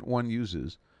desiccant one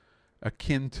uses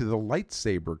akin to the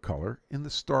lightsaber color in the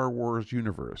Star Wars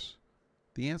universe?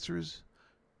 The answer is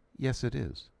yes, it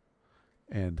is.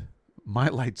 And my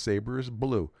lightsaber is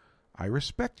blue. I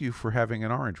respect you for having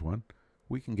an orange one.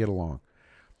 We can get along.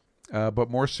 But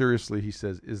more seriously, he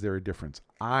says, is there a difference?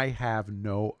 I have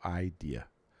no idea.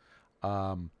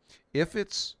 If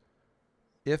it's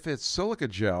silica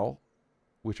gel,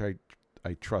 which I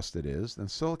trust it is, then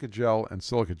silica gel and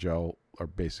silica gel are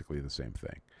basically the same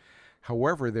thing.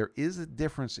 However, there is a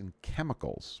difference in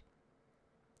chemicals.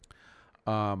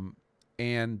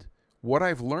 And what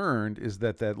I've learned is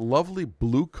that lovely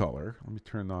blue color, let me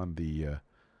turn on the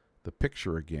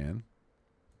picture again.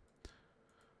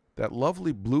 That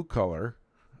lovely blue color,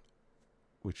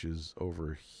 which is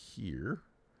over here,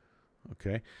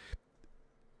 okay,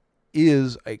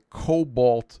 is a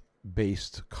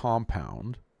cobalt-based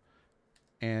compound,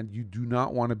 and you do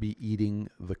not want to be eating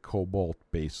the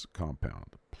cobalt-based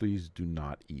compound. Please do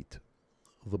not eat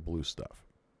the blue stuff.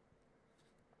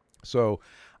 So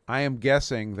I am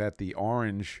guessing that the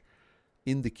orange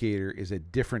indicator is a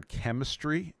different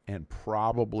chemistry and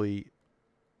probably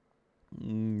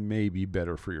maybe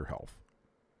better for your health.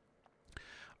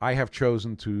 I have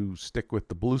chosen to stick with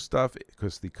the blue stuff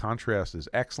because the contrast is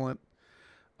excellent.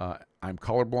 I'm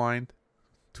colorblind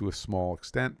to a small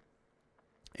extent,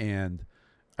 and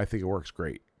I think it works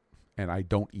great. And I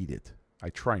don't eat it. I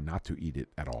try not to eat it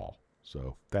at all.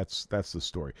 So that's the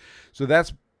story. So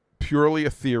that's purely a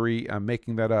theory. I'm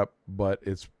making that up, but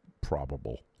it's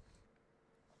probable.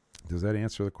 Does that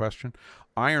answer the question?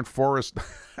 Iron Forest.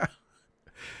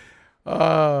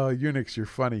 Oh, Unix, you're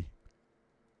funny.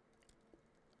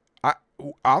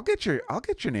 I'll get you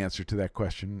an answer to that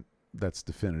question that's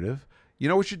definitive. You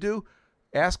know what you do?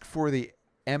 Ask for the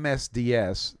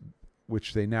MSDS,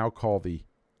 which they now call the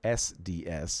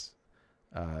SDS,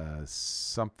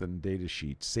 something data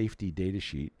sheet, safety data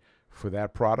sheet for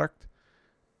that product,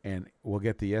 and we'll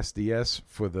get the SDS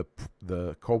for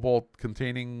the cobalt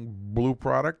containing blue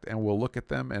product, and we'll look at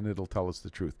them and it'll tell us the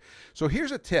truth. So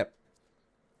here's a tip.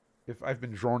 If I've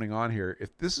been droning on here,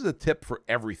 if this is a tip for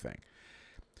everything.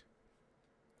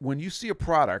 When you see a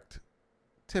product,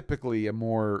 typically a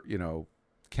more,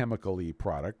 chemical-y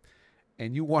product,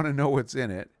 and you want to know what's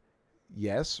in it,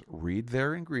 yes, read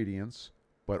their ingredients,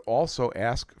 but also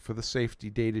ask for the safety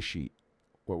data sheet,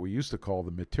 what we used to call the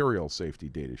material safety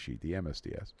data sheet, the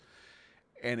MSDS.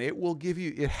 And it will give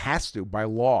you, it has to, by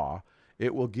law,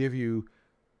 it will give you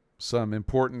some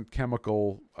important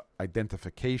chemical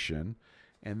identification,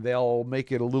 and they'll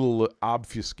make it a little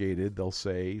obfuscated. They'll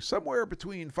say somewhere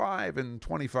between 5 and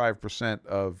 25%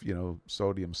 of,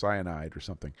 sodium cyanide or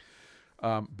something.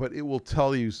 But it will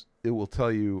tell you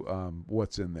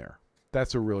what's in there.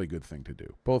 That's a really good thing to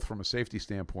do, both from a safety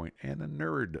standpoint and a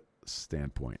nerd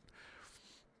standpoint.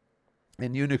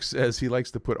 And Unix says he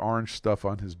likes to put orange stuff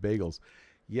on his bagels.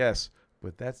 Yes,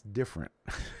 but that's different.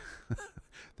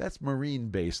 That's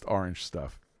marine-based orange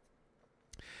stuff.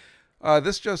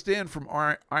 This just in from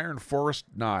Iron Forest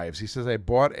Knives. He says, I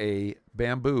bought a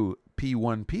bamboo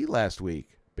P1P last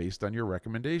week based on your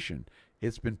recommendation.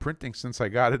 It's been printing since I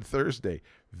got it Thursday.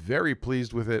 Very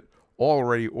pleased with it.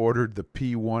 Already ordered the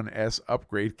P1S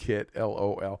upgrade kit,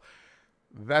 LOL.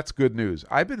 That's good news.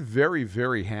 I've been very,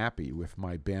 very happy with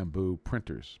my bamboo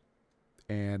printers.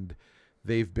 And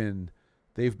they've been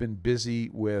busy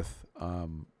with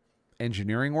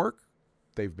engineering work.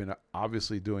 They've been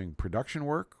obviously doing production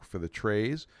work for the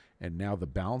trays and now the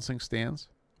balancing stands.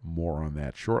 More on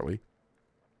that shortly.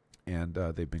 And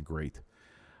they've been great.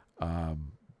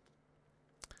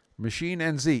 Machine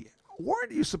NZ,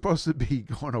 weren't you supposed to be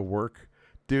going to work?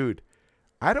 Dude,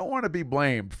 I don't want to be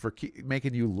blamed for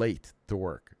making you late to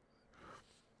work.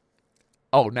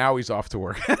 Oh, now he's off to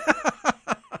work.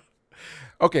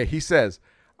 Okay, he says,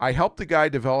 I helped a guy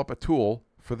develop a tool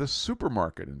for the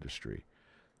supermarket industry.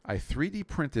 I 3D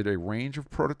printed a range of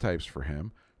prototypes for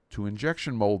him. To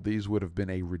injection mold these would have been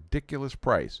a ridiculous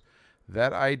price.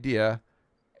 That idea,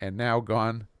 and now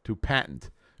gone to patent.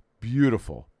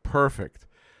 Beautiful. Perfect.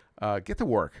 Get to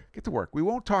work. Get to work. We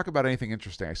won't talk about anything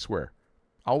interesting, I swear.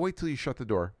 I'll wait till you shut the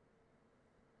door.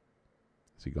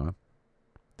 Is he gone?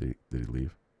 Did he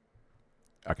leave?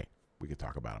 Okay, we can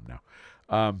talk about him now.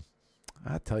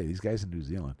 I'll tell you, these guys in New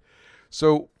Zealand.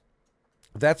 So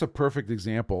that's a perfect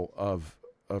example of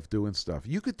doing stuff.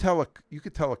 You could tell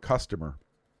a customer.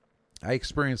 I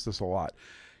experienced this a lot.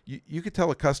 You could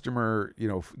tell a customer,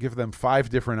 give them 5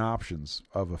 different options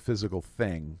of a physical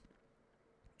thing,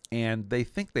 and they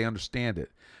think they understand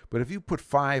it. But if you put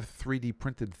 5 3D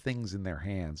printed things in their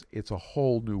hands, it's a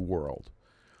whole new world.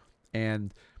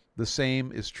 And the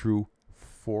same is true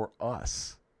for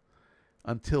us.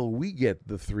 Until we get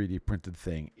the 3D printed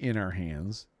thing in our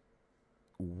hands,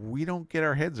 we don't get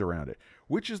our heads around it,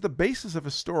 which is the basis of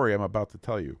a story I'm about to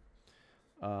tell you.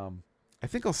 I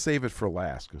think I'll save it for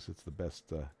last because it's the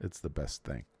best. It's the best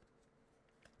thing.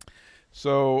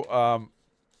 So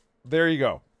there you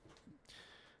go.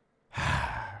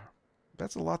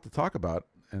 That's a lot to talk about,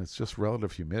 and it's just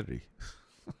relative humidity.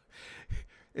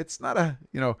 It's not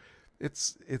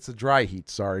it's a dry heat,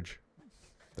 Sarge.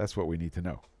 That's what we need to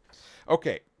know.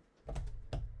 Okay.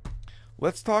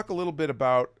 Let's talk a little bit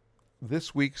about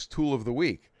this week's tool of the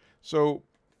week. So,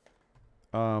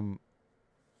 Octane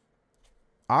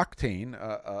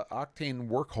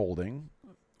Work Holding,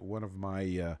 one of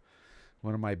my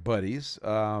buddies,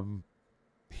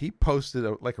 he posted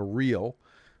a reel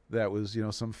that was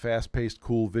some fast-paced,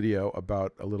 cool video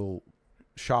about a little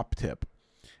shop tip,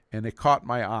 and it caught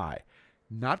my eye,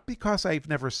 not because I've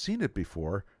never seen it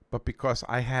before, but because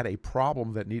I had a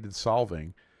problem that needed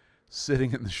solving,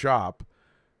 sitting in the shop,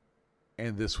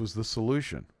 and this was the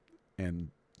solution,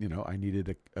 and I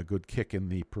needed a good kick in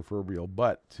the proverbial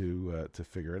butt to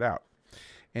figure it out.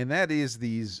 And that is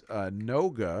these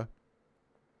Noga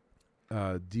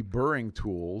deburring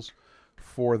tools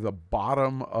for the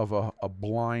bottom of a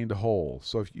blind hole.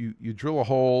 So if you drill a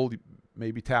hole,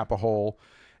 maybe tap a hole,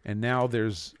 and now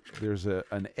there's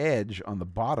an edge on the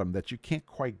bottom that you can't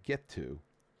quite get to.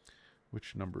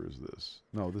 Which number is this?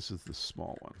 No, this is the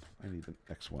small one. I need the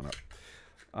next one up.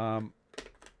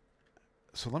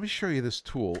 So let me show you this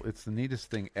tool. It's the neatest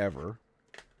thing ever.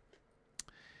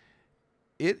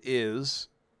 It is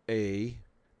a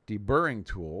deburring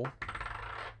tool,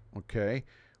 okay,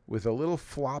 with a little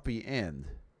floppy end.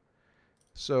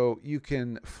 So you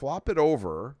can flop it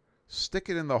over, stick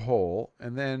it in the hole,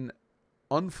 and then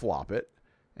unflop it,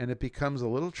 and it becomes a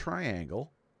little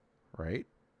triangle, right?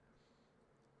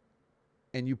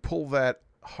 And you pull that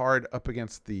hard up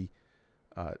against the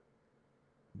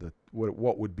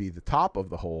what would be the top of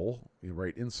the hole,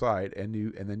 right inside, and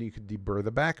then you could deburr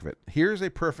the back of it. Here's a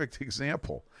perfect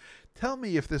example. Tell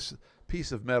me if this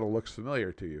piece of metal looks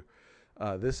familiar to you.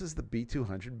 This is the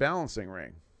B200 balancing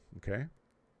ring, okay?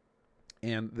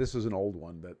 And this is an old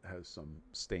one that has some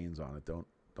stains on it. Don't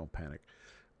panic.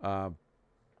 Uh,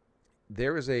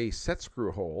 there is a set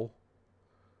screw hole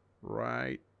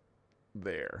right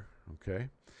there. Okay.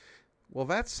 Well,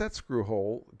 that set screw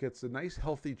hole gets a nice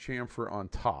healthy chamfer on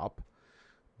top,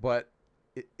 but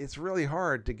it's really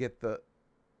hard to get the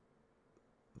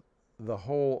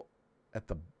hole at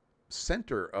the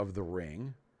center of the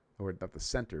ring, or not the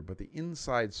center, but the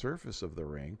inside surface of the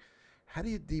ring. How do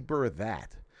you deburr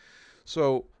that?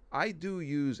 So I do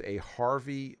use a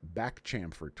Harvey back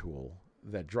chamfer tool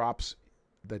that drops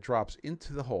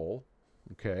into the hole,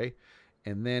 okay,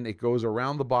 and then it goes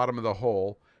around the bottom of the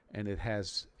hole, and it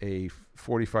has a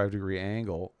 45-degree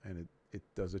angle, and it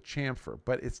does a chamfer.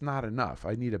 But it's not enough.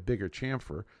 I need a bigger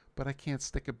chamfer, but I can't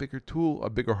stick a bigger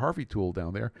Harvey tool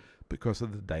down there because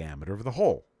of the diameter of the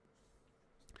hole.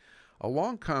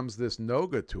 Along comes this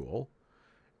Noga tool,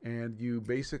 and you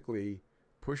basically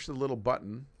push the little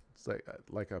button. It's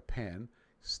like a pen.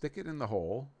 Stick it in the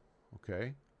hole,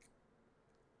 okay?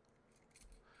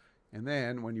 And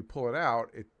then when you pull it out,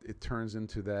 it turns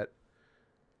into that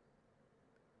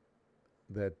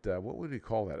what would we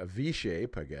call that? A V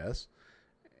shape, I guess.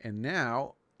 And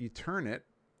now you turn it,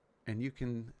 and you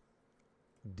can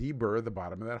deburr the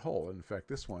bottom of that hole. In fact,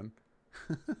 this one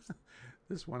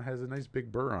has a nice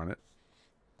big burr on it.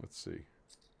 Let's see.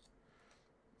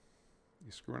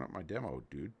 You're screwing up my demo,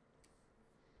 dude.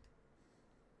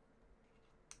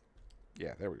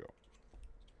 Yeah, there we go.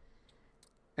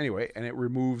 Anyway, and it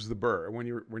removes the burr. When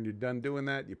you're done doing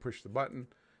that, you push the button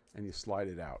and you slide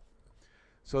it out.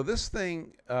 So this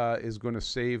thing is going to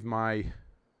save my.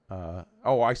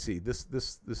 Oh, I see. This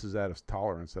is out of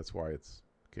tolerance. That's why it's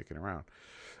kicking around.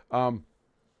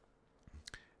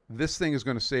 This thing is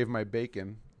going to save my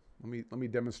bacon. Let me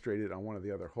demonstrate it on one of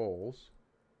the other holes.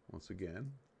 Once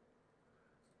again,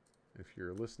 if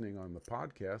you're listening on the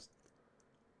podcast,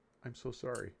 I'm so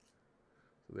sorry.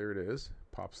 So there it is.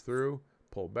 Pops through.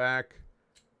 Pull back.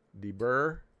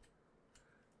 Deburr.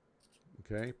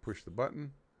 Okay. Push the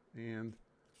button, and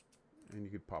you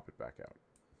could pop it back out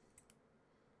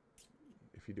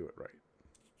if you do it right.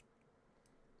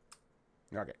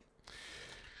 Okay.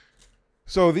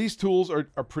 So these tools are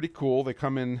pretty cool. They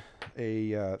come in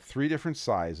 3 different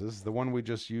sizes. The one we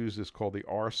just used is called the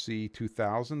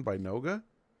RC2000 by Noga.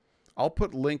 I'll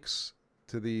put links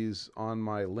to these on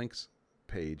my links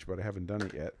page, but I haven't done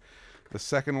it yet. The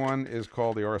second one is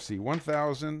called the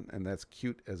RC1000, and that's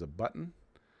cute as a button.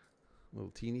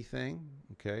 Little teeny thing,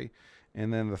 okay?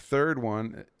 And then the third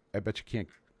one, I bet you can't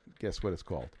guess what it's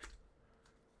called.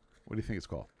 What do you think it's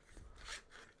called?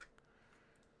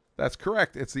 That's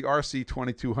correct. It's the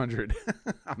RC2200.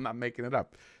 I'm not making it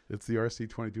up. It's the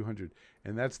RC2200.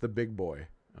 And that's the big boy,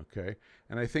 okay?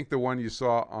 And I think the one you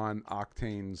saw on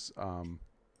Octane's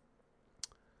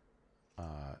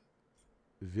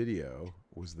video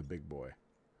was the big boy,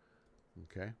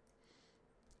 okay?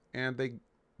 And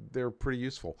they're pretty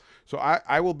useful. So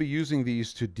I will be using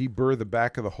these to deburr the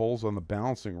back of the holes on the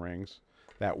balancing rings,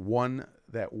 that one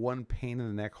pain in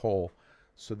the neck hole,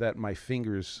 so that my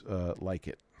fingers like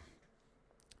it.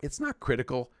 It's not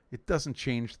critical. It doesn't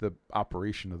change the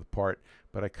operation of the part,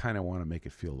 but I kind of want to make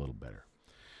it feel a little better.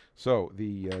 So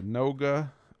the Noga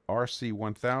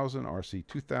RC1000,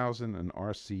 RC2000, and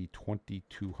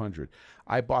RC2200.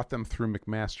 I bought them through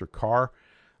McMaster Car.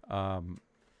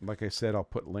 Like I said, I'll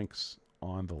put links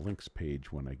on the links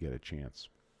page when I get a chance.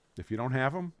 If you don't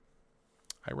have them,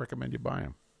 I recommend you buy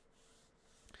them.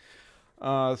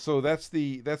 So that's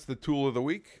the tool of the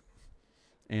week,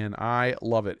 and I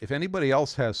love it. If anybody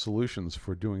else has solutions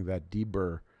for doing that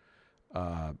deburr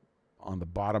on the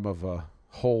bottom of a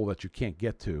hole that you can't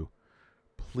get to,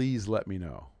 please let me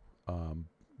know.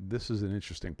 This is an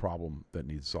interesting problem that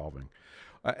needs solving.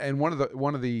 And one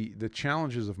of the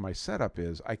challenges of my setup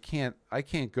is I can't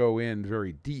go in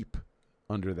very deep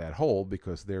under that hole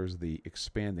because there's the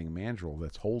expanding mandrel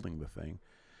that's holding the thing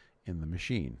in the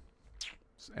machine,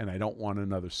 and I don't want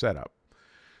another setup.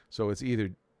 So it's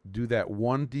either do that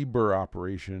one deburr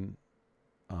operation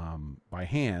by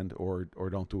hand or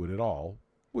don't do it at all,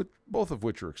 both of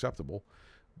which are acceptable.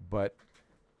 But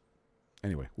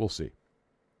anyway, we'll see.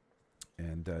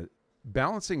 And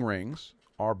balancing rings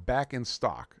are back in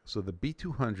stock. So the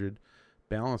B200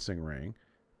 balancing ring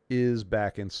is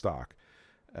back in stock,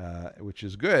 which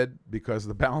is good because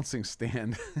the balancing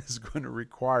stand is going to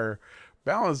require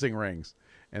balancing rings.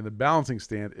 And the balancing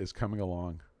stand is coming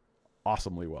along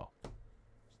awesomely well.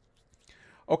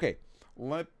 Okay,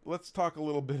 let's talk a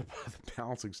little bit about the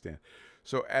balancing stand.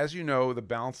 So as you know, the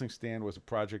balancing stand was a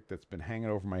project that's been hanging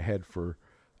over my head for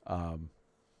kind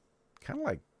of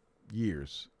like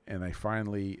years, and I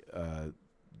finally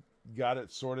got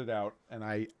it sorted out, and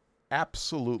I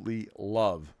absolutely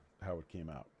love how it came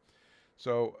out.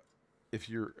 So if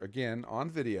you're, again, on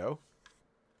video,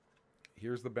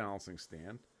 here's the balancing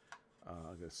stand.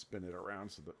 I'm going to spin it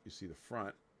around so that you see the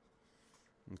front.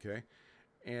 Okay.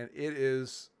 And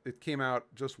it came out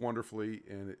just wonderfully,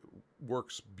 and it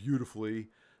works beautifully.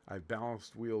 I've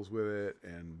balanced wheels with it,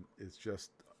 and it's just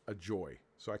a joy.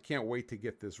 So I can't wait to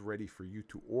get this ready for you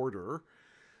to order.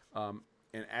 And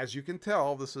as you can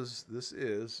tell, this is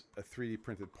a 3D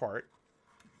printed part,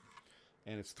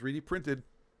 and it's 3D printed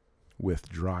with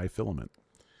dry filament.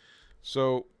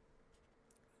 So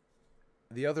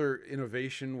the other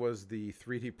innovation was the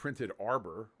 3D printed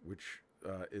arbor, which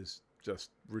is just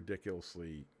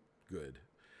ridiculously good.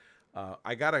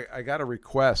 I got a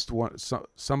request.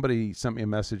 Somebody sent me a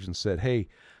message and said, "Hey,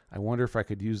 I wonder if I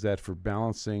could use that for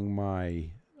balancing my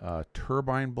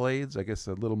turbine blades. I guess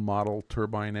a little model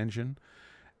turbine engine."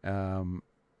 And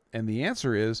the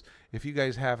answer is, if you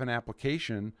guys have an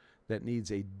application that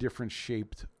needs a different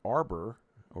shaped arbor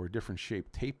or a different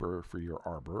shaped taper for your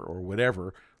arbor or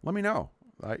whatever, let me know.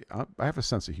 I have a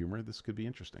sense of humor. This could be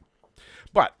interesting.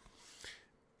 But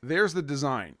there's the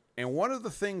design. And one of the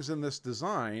things in this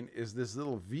design is this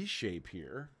little V shape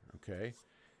here. Okay.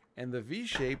 And the V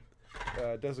shape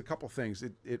does a couple things.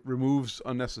 It removes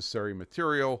unnecessary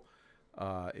material.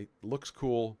 It looks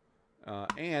cool.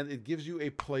 And it gives you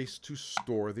a place to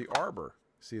store the arbor.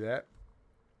 See that?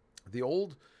 The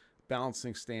old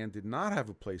balancing stand did not have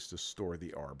a place to store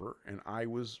the arbor, and I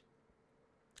was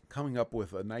coming up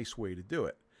with a nice way to do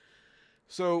it.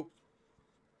 So,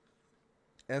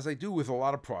 as I do with a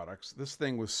lot of products, this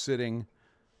thing was sitting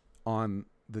on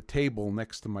the table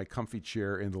next to my comfy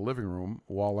chair in the living room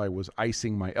while I was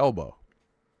icing my elbow.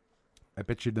 I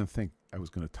bet you didn't think I was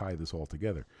going to tie this all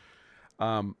together.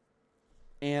 And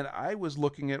I was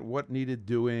looking at what needed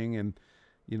doing, and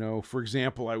for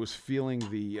example, I was feeling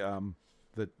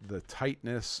the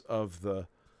tightness of the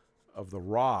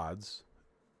rods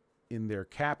in their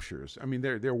captures. I mean,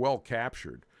 they're well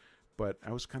captured, but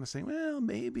I was kind of saying, well,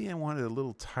 maybe I want it a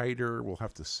little tighter. We'll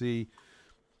have to see.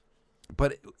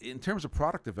 But in terms of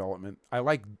product development, I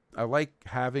like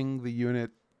having the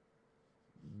unit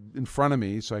in front of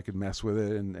me so I could mess with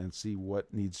it and see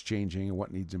what needs changing and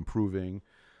what needs improving.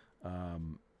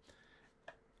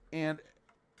 And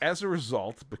as a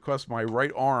result, because my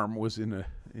right arm was in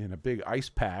a big ice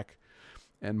pack,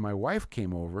 and my wife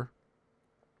came over,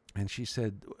 and she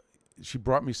said she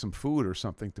brought me some food or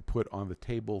something to put on the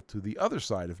table to the other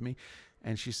side of me,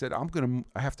 and she said, I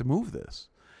have to move this.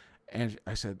 And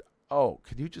I said, oh,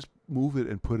 can you just move it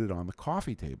and put it on the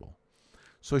coffee table?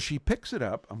 So she picks it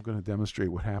up. I'm going to demonstrate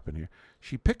what happened here.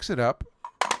 She picks it up,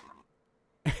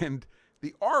 and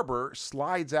the arbor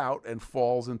slides out and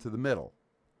falls into the middle.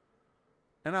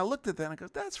 And I looked at that and I go,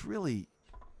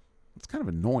 it's kind of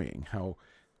annoying how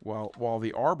while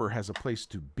the arbor has a place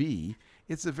to be,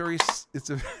 that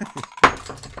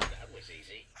was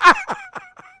easy.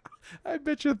 I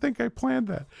bet you think I planned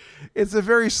that. It's a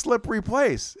very slippery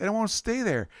place, and it won't stay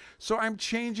there. So I'm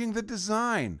changing the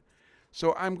design.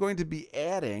 So I'm going to be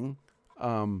adding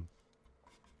a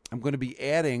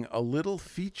little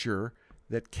feature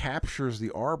that captures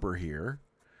the arbor here,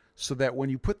 so that when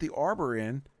you put the arbor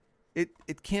in,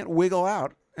 it can't wiggle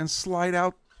out and slide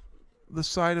out the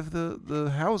side of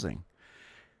the housing.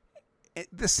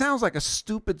 This sounds like a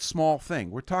stupid small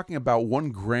thing. We're talking about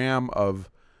 1 gram of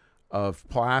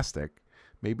plastic,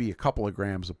 maybe a couple of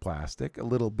grams of plastic, a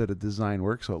little bit of design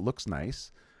work so it looks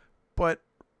nice, but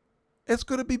it's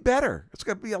going to be better. It's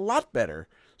going to be a lot better.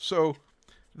 So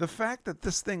the fact that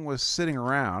this thing was sitting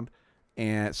around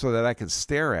and so that I could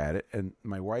stare at it, and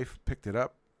my wife picked it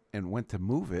up and went to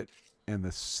move it, and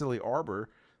the silly arbor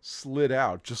slid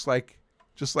out just like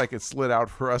it slid out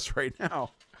for us right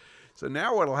now. So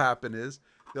now what'll happen is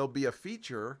there'll be a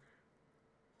feature.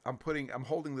 I'm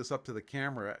holding this up to the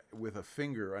camera with a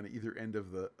finger on either end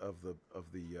of the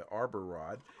arbor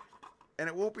rod, and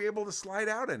it won't be able to slide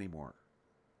out anymore.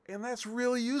 And that's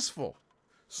really useful.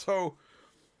 So,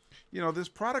 this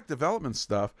product development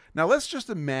stuff. Now let's just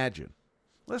imagine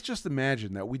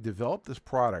that we developed this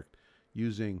product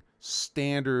using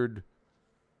standard,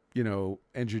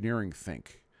 engineering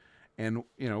think. And,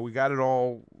 we got it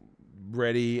all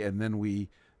ready, and then we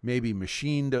maybe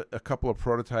machined a couple of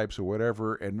prototypes or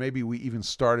whatever, and maybe we even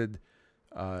started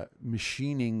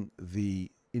machining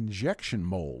the injection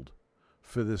mold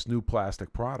for this new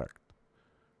plastic product.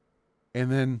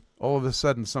 And then all of a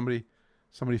sudden somebody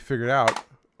figured out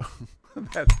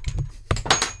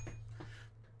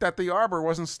that the arbor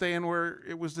wasn't staying where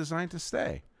it was designed to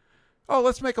stay. Oh,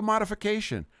 let's make a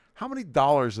modification. How many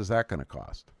dollars is that going to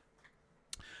cost?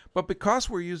 But because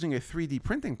we're using a 3D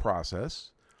printing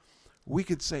process, we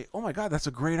could say, oh my God, that's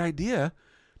a great idea.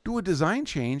 Do a design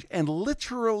change, and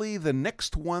literally the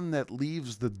next one that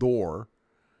leaves the door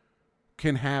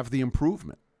can have the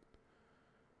improvement.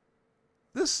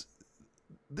 This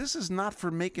is not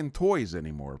for making toys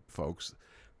anymore, folks.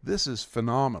 This is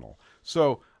phenomenal.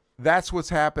 So that's what's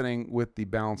happening with the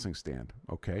balancing stand,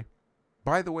 okay?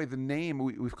 By the way, the name,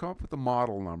 we've come up with the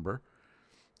model number.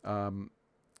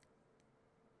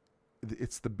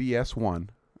 It's the BS1,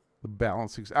 the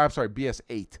balancing, I'm sorry,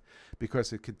 BS8,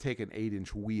 because it could take an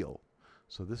 8-inch wheel.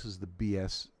 So this is the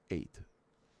BS8.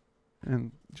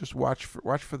 And just watch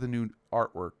for the new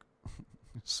artwork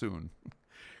soon,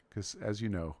 because as you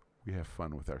know, we have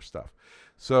fun with our stuff.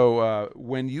 So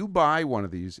when you buy one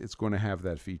of these, it's going to have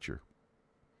that feature.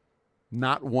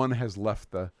 Not one has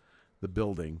left the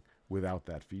building without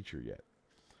that feature yet.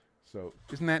 So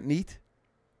isn't that neat?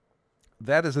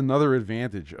 That is another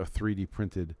advantage of 3D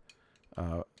printed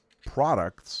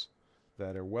products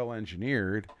that are well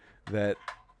engineered, that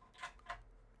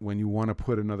when you want to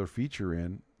put another feature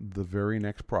in, the very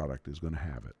next product is going to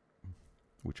have it,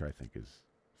 which I think is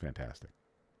fantastic.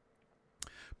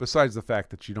 Besides the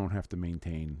fact that you don't have to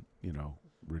maintain,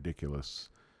 ridiculous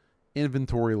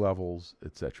inventory levels,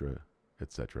 etc.,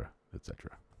 etc.,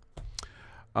 etc.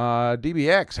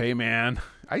 DBX, hey man,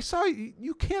 I saw you.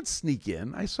 You can't sneak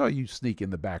in. I saw you sneak in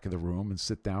the back of the room and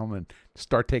sit down and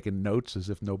start taking notes as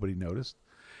if nobody noticed.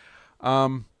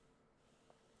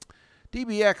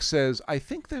 DBX says, I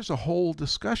think there's a whole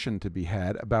discussion to be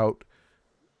had about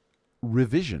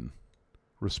revision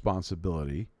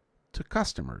responsibility to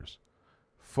customers.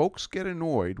 Folks get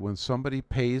annoyed when somebody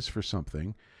pays for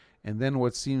something and then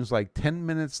what seems like 10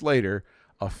 minutes later,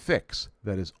 a fix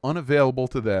that is unavailable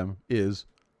to them is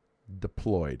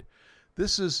deployed.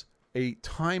 This is a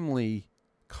timely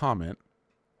comment.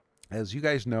 As you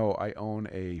guys know, I own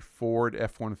a Ford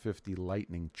F-150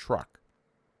 Lightning truck.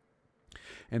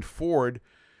 And Ford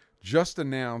just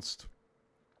announced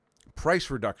price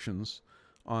reductions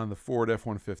on the Ford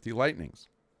F-150 Lightnings.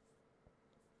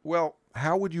 Well,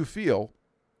 how would you feel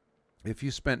if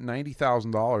you spent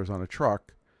 $90,000 on a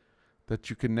truck that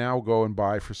you can now go and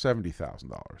buy for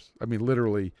 $70,000? I mean,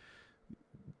 literally,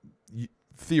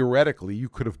 theoretically, you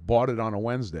could have bought it on a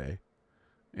Wednesday,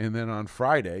 and then on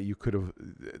Friday, you could have,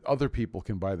 other people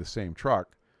can buy the same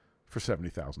truck for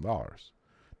 $70,000.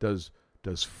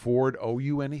 Does Ford owe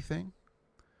you anything?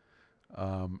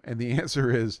 And the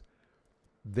answer is,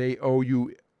 they owe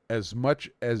you as much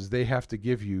as they have to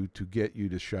give you to get you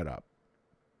to shut up.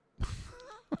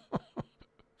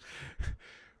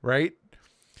 Right?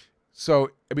 So,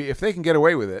 I mean, if they can get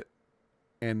away with it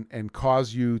and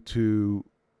cause you to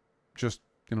just,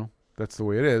 that's the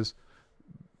way it is,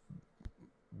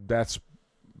 that's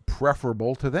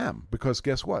preferable to them, because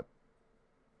guess what?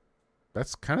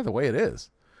 That's kind of the way it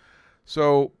is.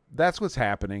 So that's what's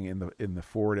happening in the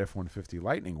Ford F-150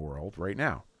 Lightning world right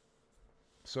now.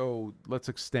 So let's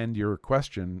extend your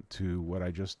question to what I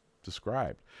just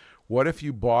described. What if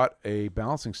you bought a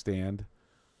balancing stand,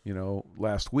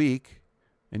 last week,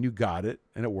 and you got it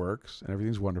and it works and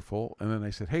everything's wonderful, and then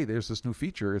they said, "Hey, there's this new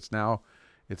feature. It's now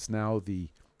the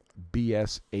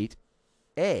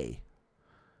BS8A,"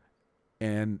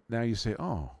 and now you say,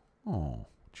 "Oh,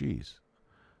 geez,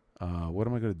 what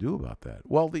am I going to do about that?"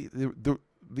 Well, the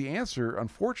answer,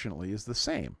 unfortunately, is the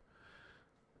same.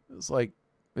 It's like,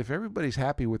 if everybody's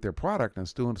happy with their product and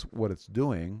it's doing what it's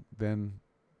doing, then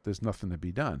there's nothing to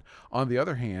be done. On the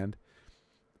other hand,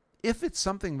 if it's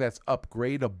something that's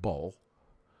upgradable,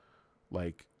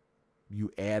 like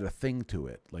you add a thing to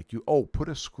it, like put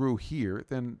a screw here,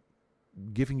 then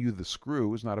giving you the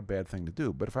screw is not a bad thing to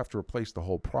do. But if I have to replace the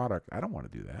whole product, I don't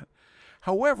want to do that.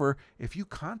 However, if you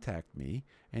contact me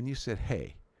and you said,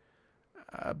 "Hey,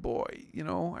 boy,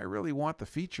 I really want the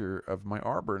feature of my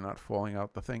arbor not falling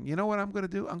out the thing," you know what I'm going to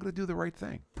do? I'm going to do the right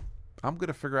thing. I'm going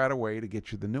to figure out a way to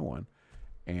get you the new one,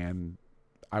 and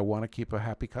I want to keep a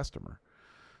happy customer.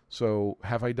 So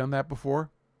have I done that before?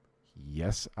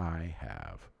 Yes, I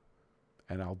have.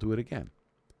 And I'll do it again.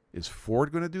 Is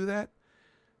Ford going to do that?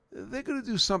 They're going to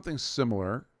do something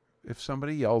similar. If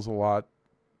somebody yells a lot,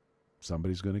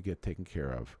 somebody's going to get taken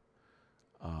care of.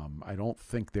 I don't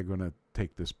think they're going to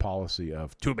take this policy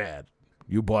of, "Too bad,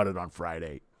 you bought it on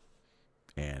Friday,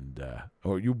 and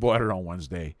or you bought it on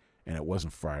Wednesday, and it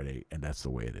wasn't Friday, and that's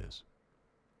the way it is."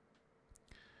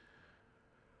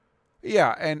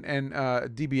 Yeah, and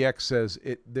DBX says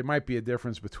there might be a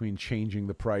difference between changing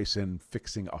the price and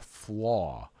fixing a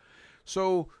flaw.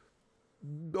 So,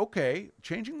 okay,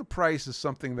 changing the price is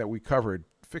something that we covered.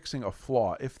 Fixing a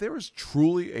flaw. If there is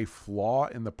truly a flaw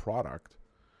in the product,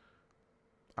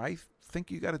 I think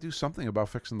you got to do something about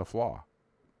fixing the flaw.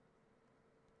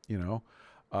 You know,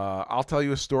 I'll tell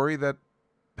you a story that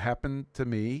happened to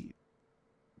me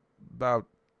about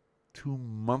 2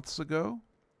 months ago.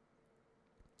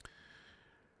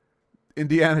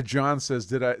 Indiana John says,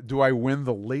 do I win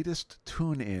the latest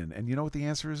tune-in? And you know what the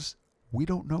answer is? We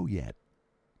don't know yet.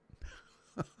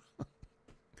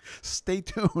 Stay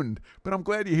tuned. But I'm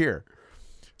glad you're here.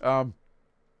 So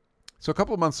a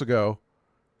couple of months ago,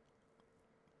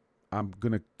 I'm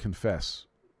going to confess,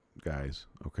 guys,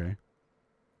 okay?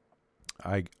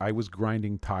 I was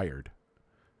grinding tired.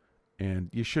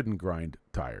 And you shouldn't grind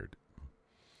tired.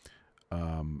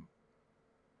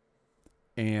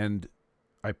 And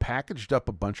I packaged up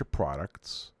a bunch of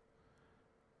products,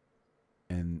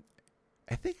 and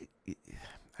I think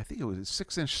it was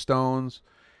 6-inch stones.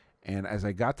 And as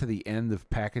I got to the end of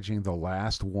packaging the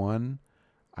last one,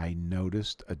 I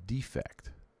noticed a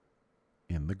defect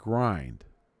in the grind,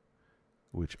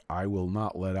 which I will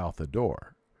not let out the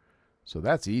door. So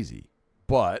that's easy.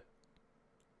 But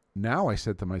now I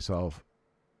said to myself,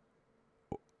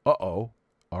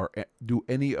 do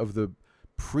any of the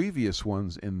previous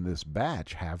ones in this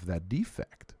batch have that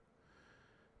defect?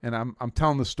 And I'm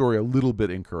telling the story a little bit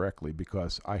incorrectly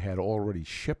because I had already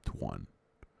shipped one,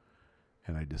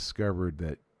 and I discovered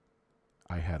that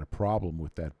I had a problem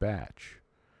with that batch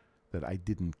that I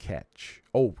didn't catch.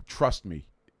 Oh, trust me,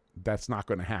 that's not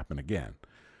going to happen again.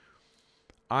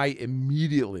 I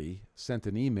immediately sent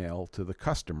an email to the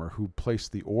customer who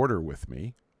placed the order with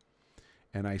me,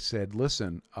 and I said,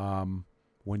 listen,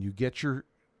 when you get your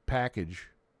package,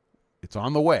 it's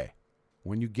on the way.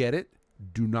 When you get it,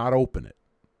 do not open it.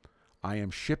 I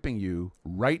am shipping you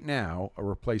right now a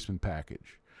replacement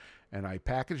package. And I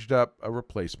packaged up a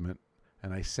replacement,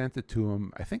 and I sent it to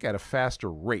him, I think at a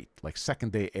faster rate, like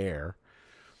second-day air.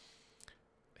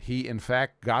 He, in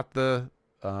fact, got the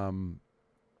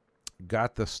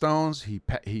stones. He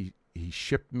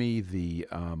shipped me the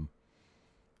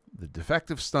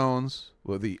defective stones,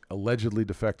 well, the allegedly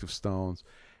defective stones,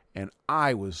 and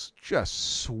I was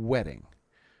just sweating.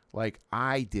 Like,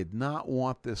 I did not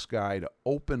want this guy to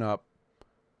open up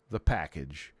the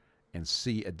package and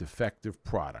see a defective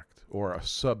product or a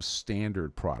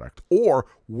substandard product, or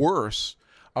worse,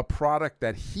 a product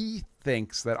that he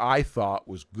thinks that I thought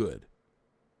was good.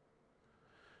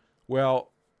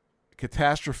 Well,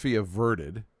 catastrophe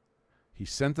averted. He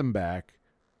sent them back.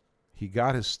 He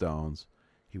got his stones.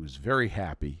 He was very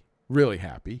happy, really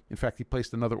happy. In fact, he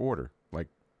placed another order, like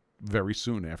very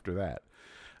soon after that.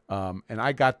 And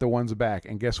I got the ones back,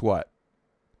 and guess what?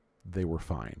 They were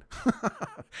fine.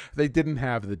 They didn't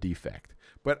have the defect.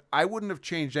 But I wouldn't have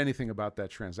changed anything about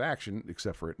that transaction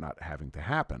except for it not having to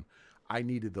happen. I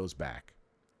needed those back.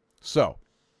 So,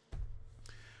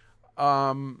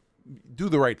 do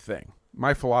the right thing.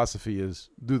 My philosophy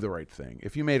is do the right thing.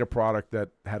 If you made a product that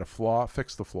had a flaw,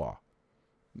 fix the flaw.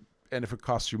 And if it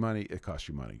costs you money, it costs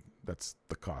you money. That's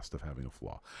the cost of having a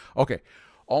flaw. Okay.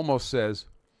 Almost says,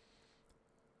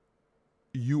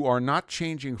 you are not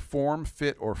changing form,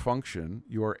 fit, or function.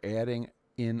 You are adding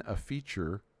in a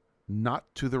feature not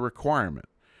to the requirement.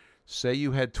 Say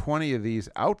you had 20 of these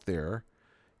out there,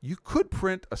 you could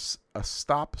print a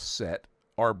stop set,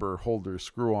 arbor, holder,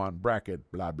 screw-on, bracket,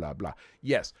 blah, blah, blah.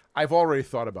 Yes, I've already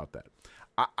thought about that.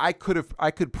 I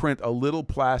could print a little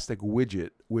plastic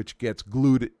widget which gets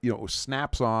glued,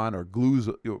 snaps on or glues,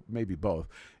 maybe both.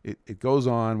 It goes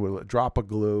on with a drop of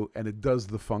glue and it does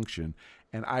the function.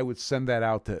 And I would send that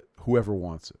out to whoever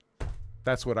wants it.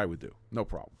 That's what I would do. No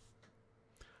problem.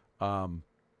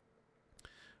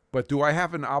 But do I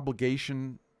have an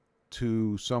obligation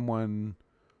to someone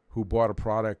who bought a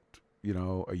product,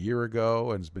 a year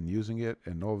ago and has been using it,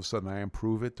 and all of a sudden I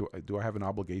improve it? Do I have an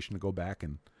obligation to go back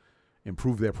and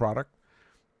improve their product?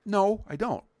 No, I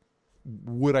don't.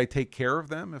 Would I take care of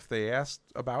them if they asked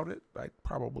about it? I'd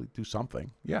probably do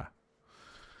something. Yeah.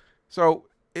 So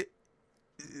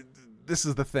this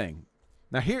is the thing.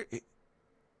 Now here,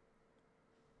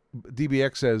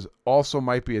 DBX says also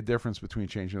might be a difference between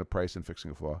changing the price and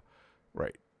fixing a flaw.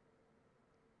 Right.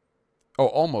 Oh,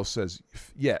 almost says,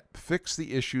 yeah, fix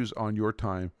the issues on your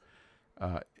time.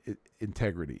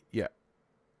 Integrity. Yeah.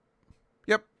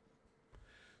 Yep.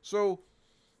 So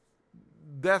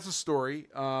that's a story.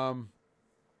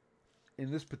 In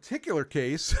this particular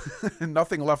case,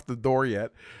 nothing left the door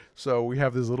yet. So we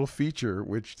have this little feature,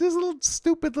 this little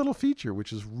stupid little feature,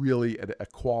 which is really a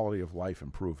quality of life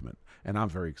improvement. And I'm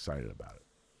very excited about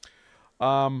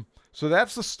it. So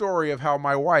that's the story of how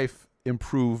my wife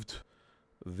improved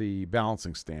the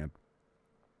balancing stand.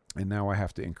 And now I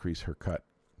have to increase her cut.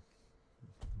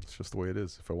 It's just the way it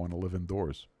is. If I want to live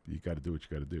indoors, you got to do what you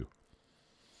got to do.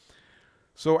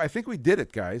 So I think we did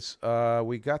it, guys.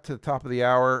 We got to the top of the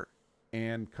hour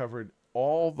and covered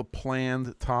all the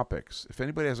planned topics. If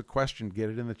anybody has a question,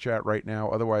 get it in the chat right now.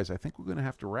 Otherwise, I think we're going to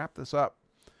have to wrap this up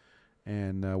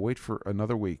and wait for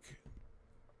another week.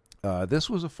 This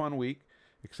was a fun week,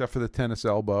 except for the tennis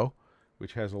elbow,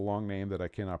 which has a long name that I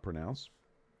cannot pronounce.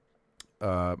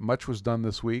 Much was done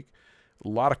this week. A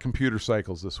lot of computer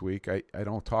cycles this week. I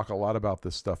don't talk a lot about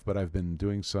this stuff, but I've been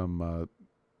doing some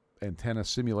antenna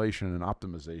simulation and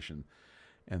optimization,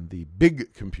 and the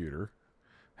big computer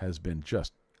has been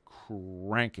just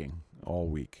cranking all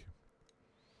week.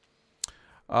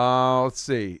 Let's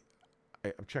see.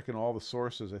 I'm checking all the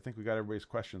sources. I think we got everybody's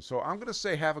questions. So I'm going to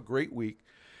say have a great week.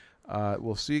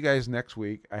 We'll see you guys next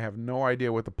week. I have no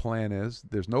idea what the plan is.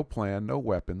 There's no plan, no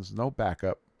weapons, no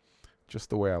backup. Just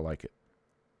the way I like it.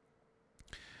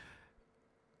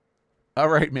 All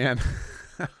right, man.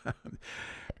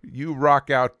 You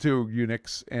rock out too,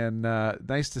 Unix. And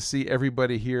nice to see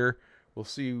everybody here. We'll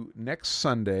see you next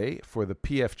Sunday for the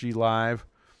PFG Live.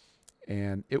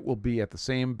 And it will be at the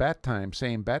same bat time,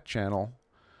 same bat channel,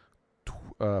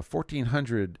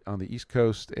 1400 on the East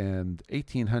Coast and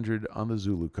 1800 on the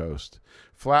Zulu Coast.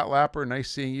 Flat Lapper,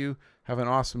 nice seeing you. Have an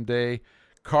awesome day.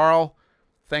 Carl,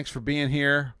 thanks for being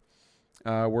here.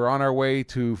 We're on our way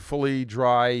to fully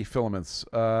dry filaments.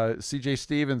 CJ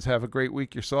Stevens, have a great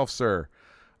week yourself, sir.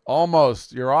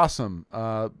 Almost. You're awesome.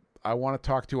 I want to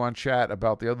talk to you on chat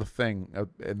about the other thing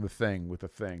and the thing with the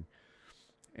thing.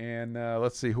 And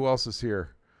let's see, who else is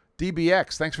here?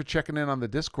 DBX, thanks for checking in on the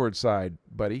Discord side,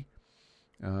 buddy.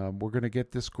 We're going to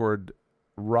get Discord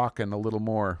rocking a little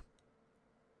more.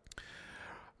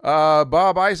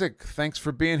 Bob Isaac, thanks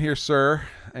for being here, sir,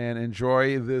 and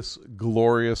enjoy this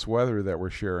glorious weather that we're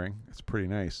sharing. It's pretty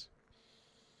nice.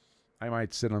 I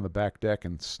might sit on the back deck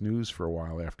and snooze for a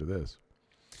while after this.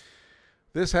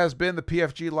 This has been the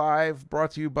PFG Live,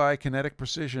 brought to you by Kinetic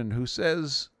Precision, who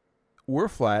says, we're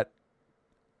flat,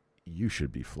 you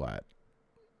should be flat.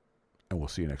 And we'll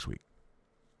see you next week.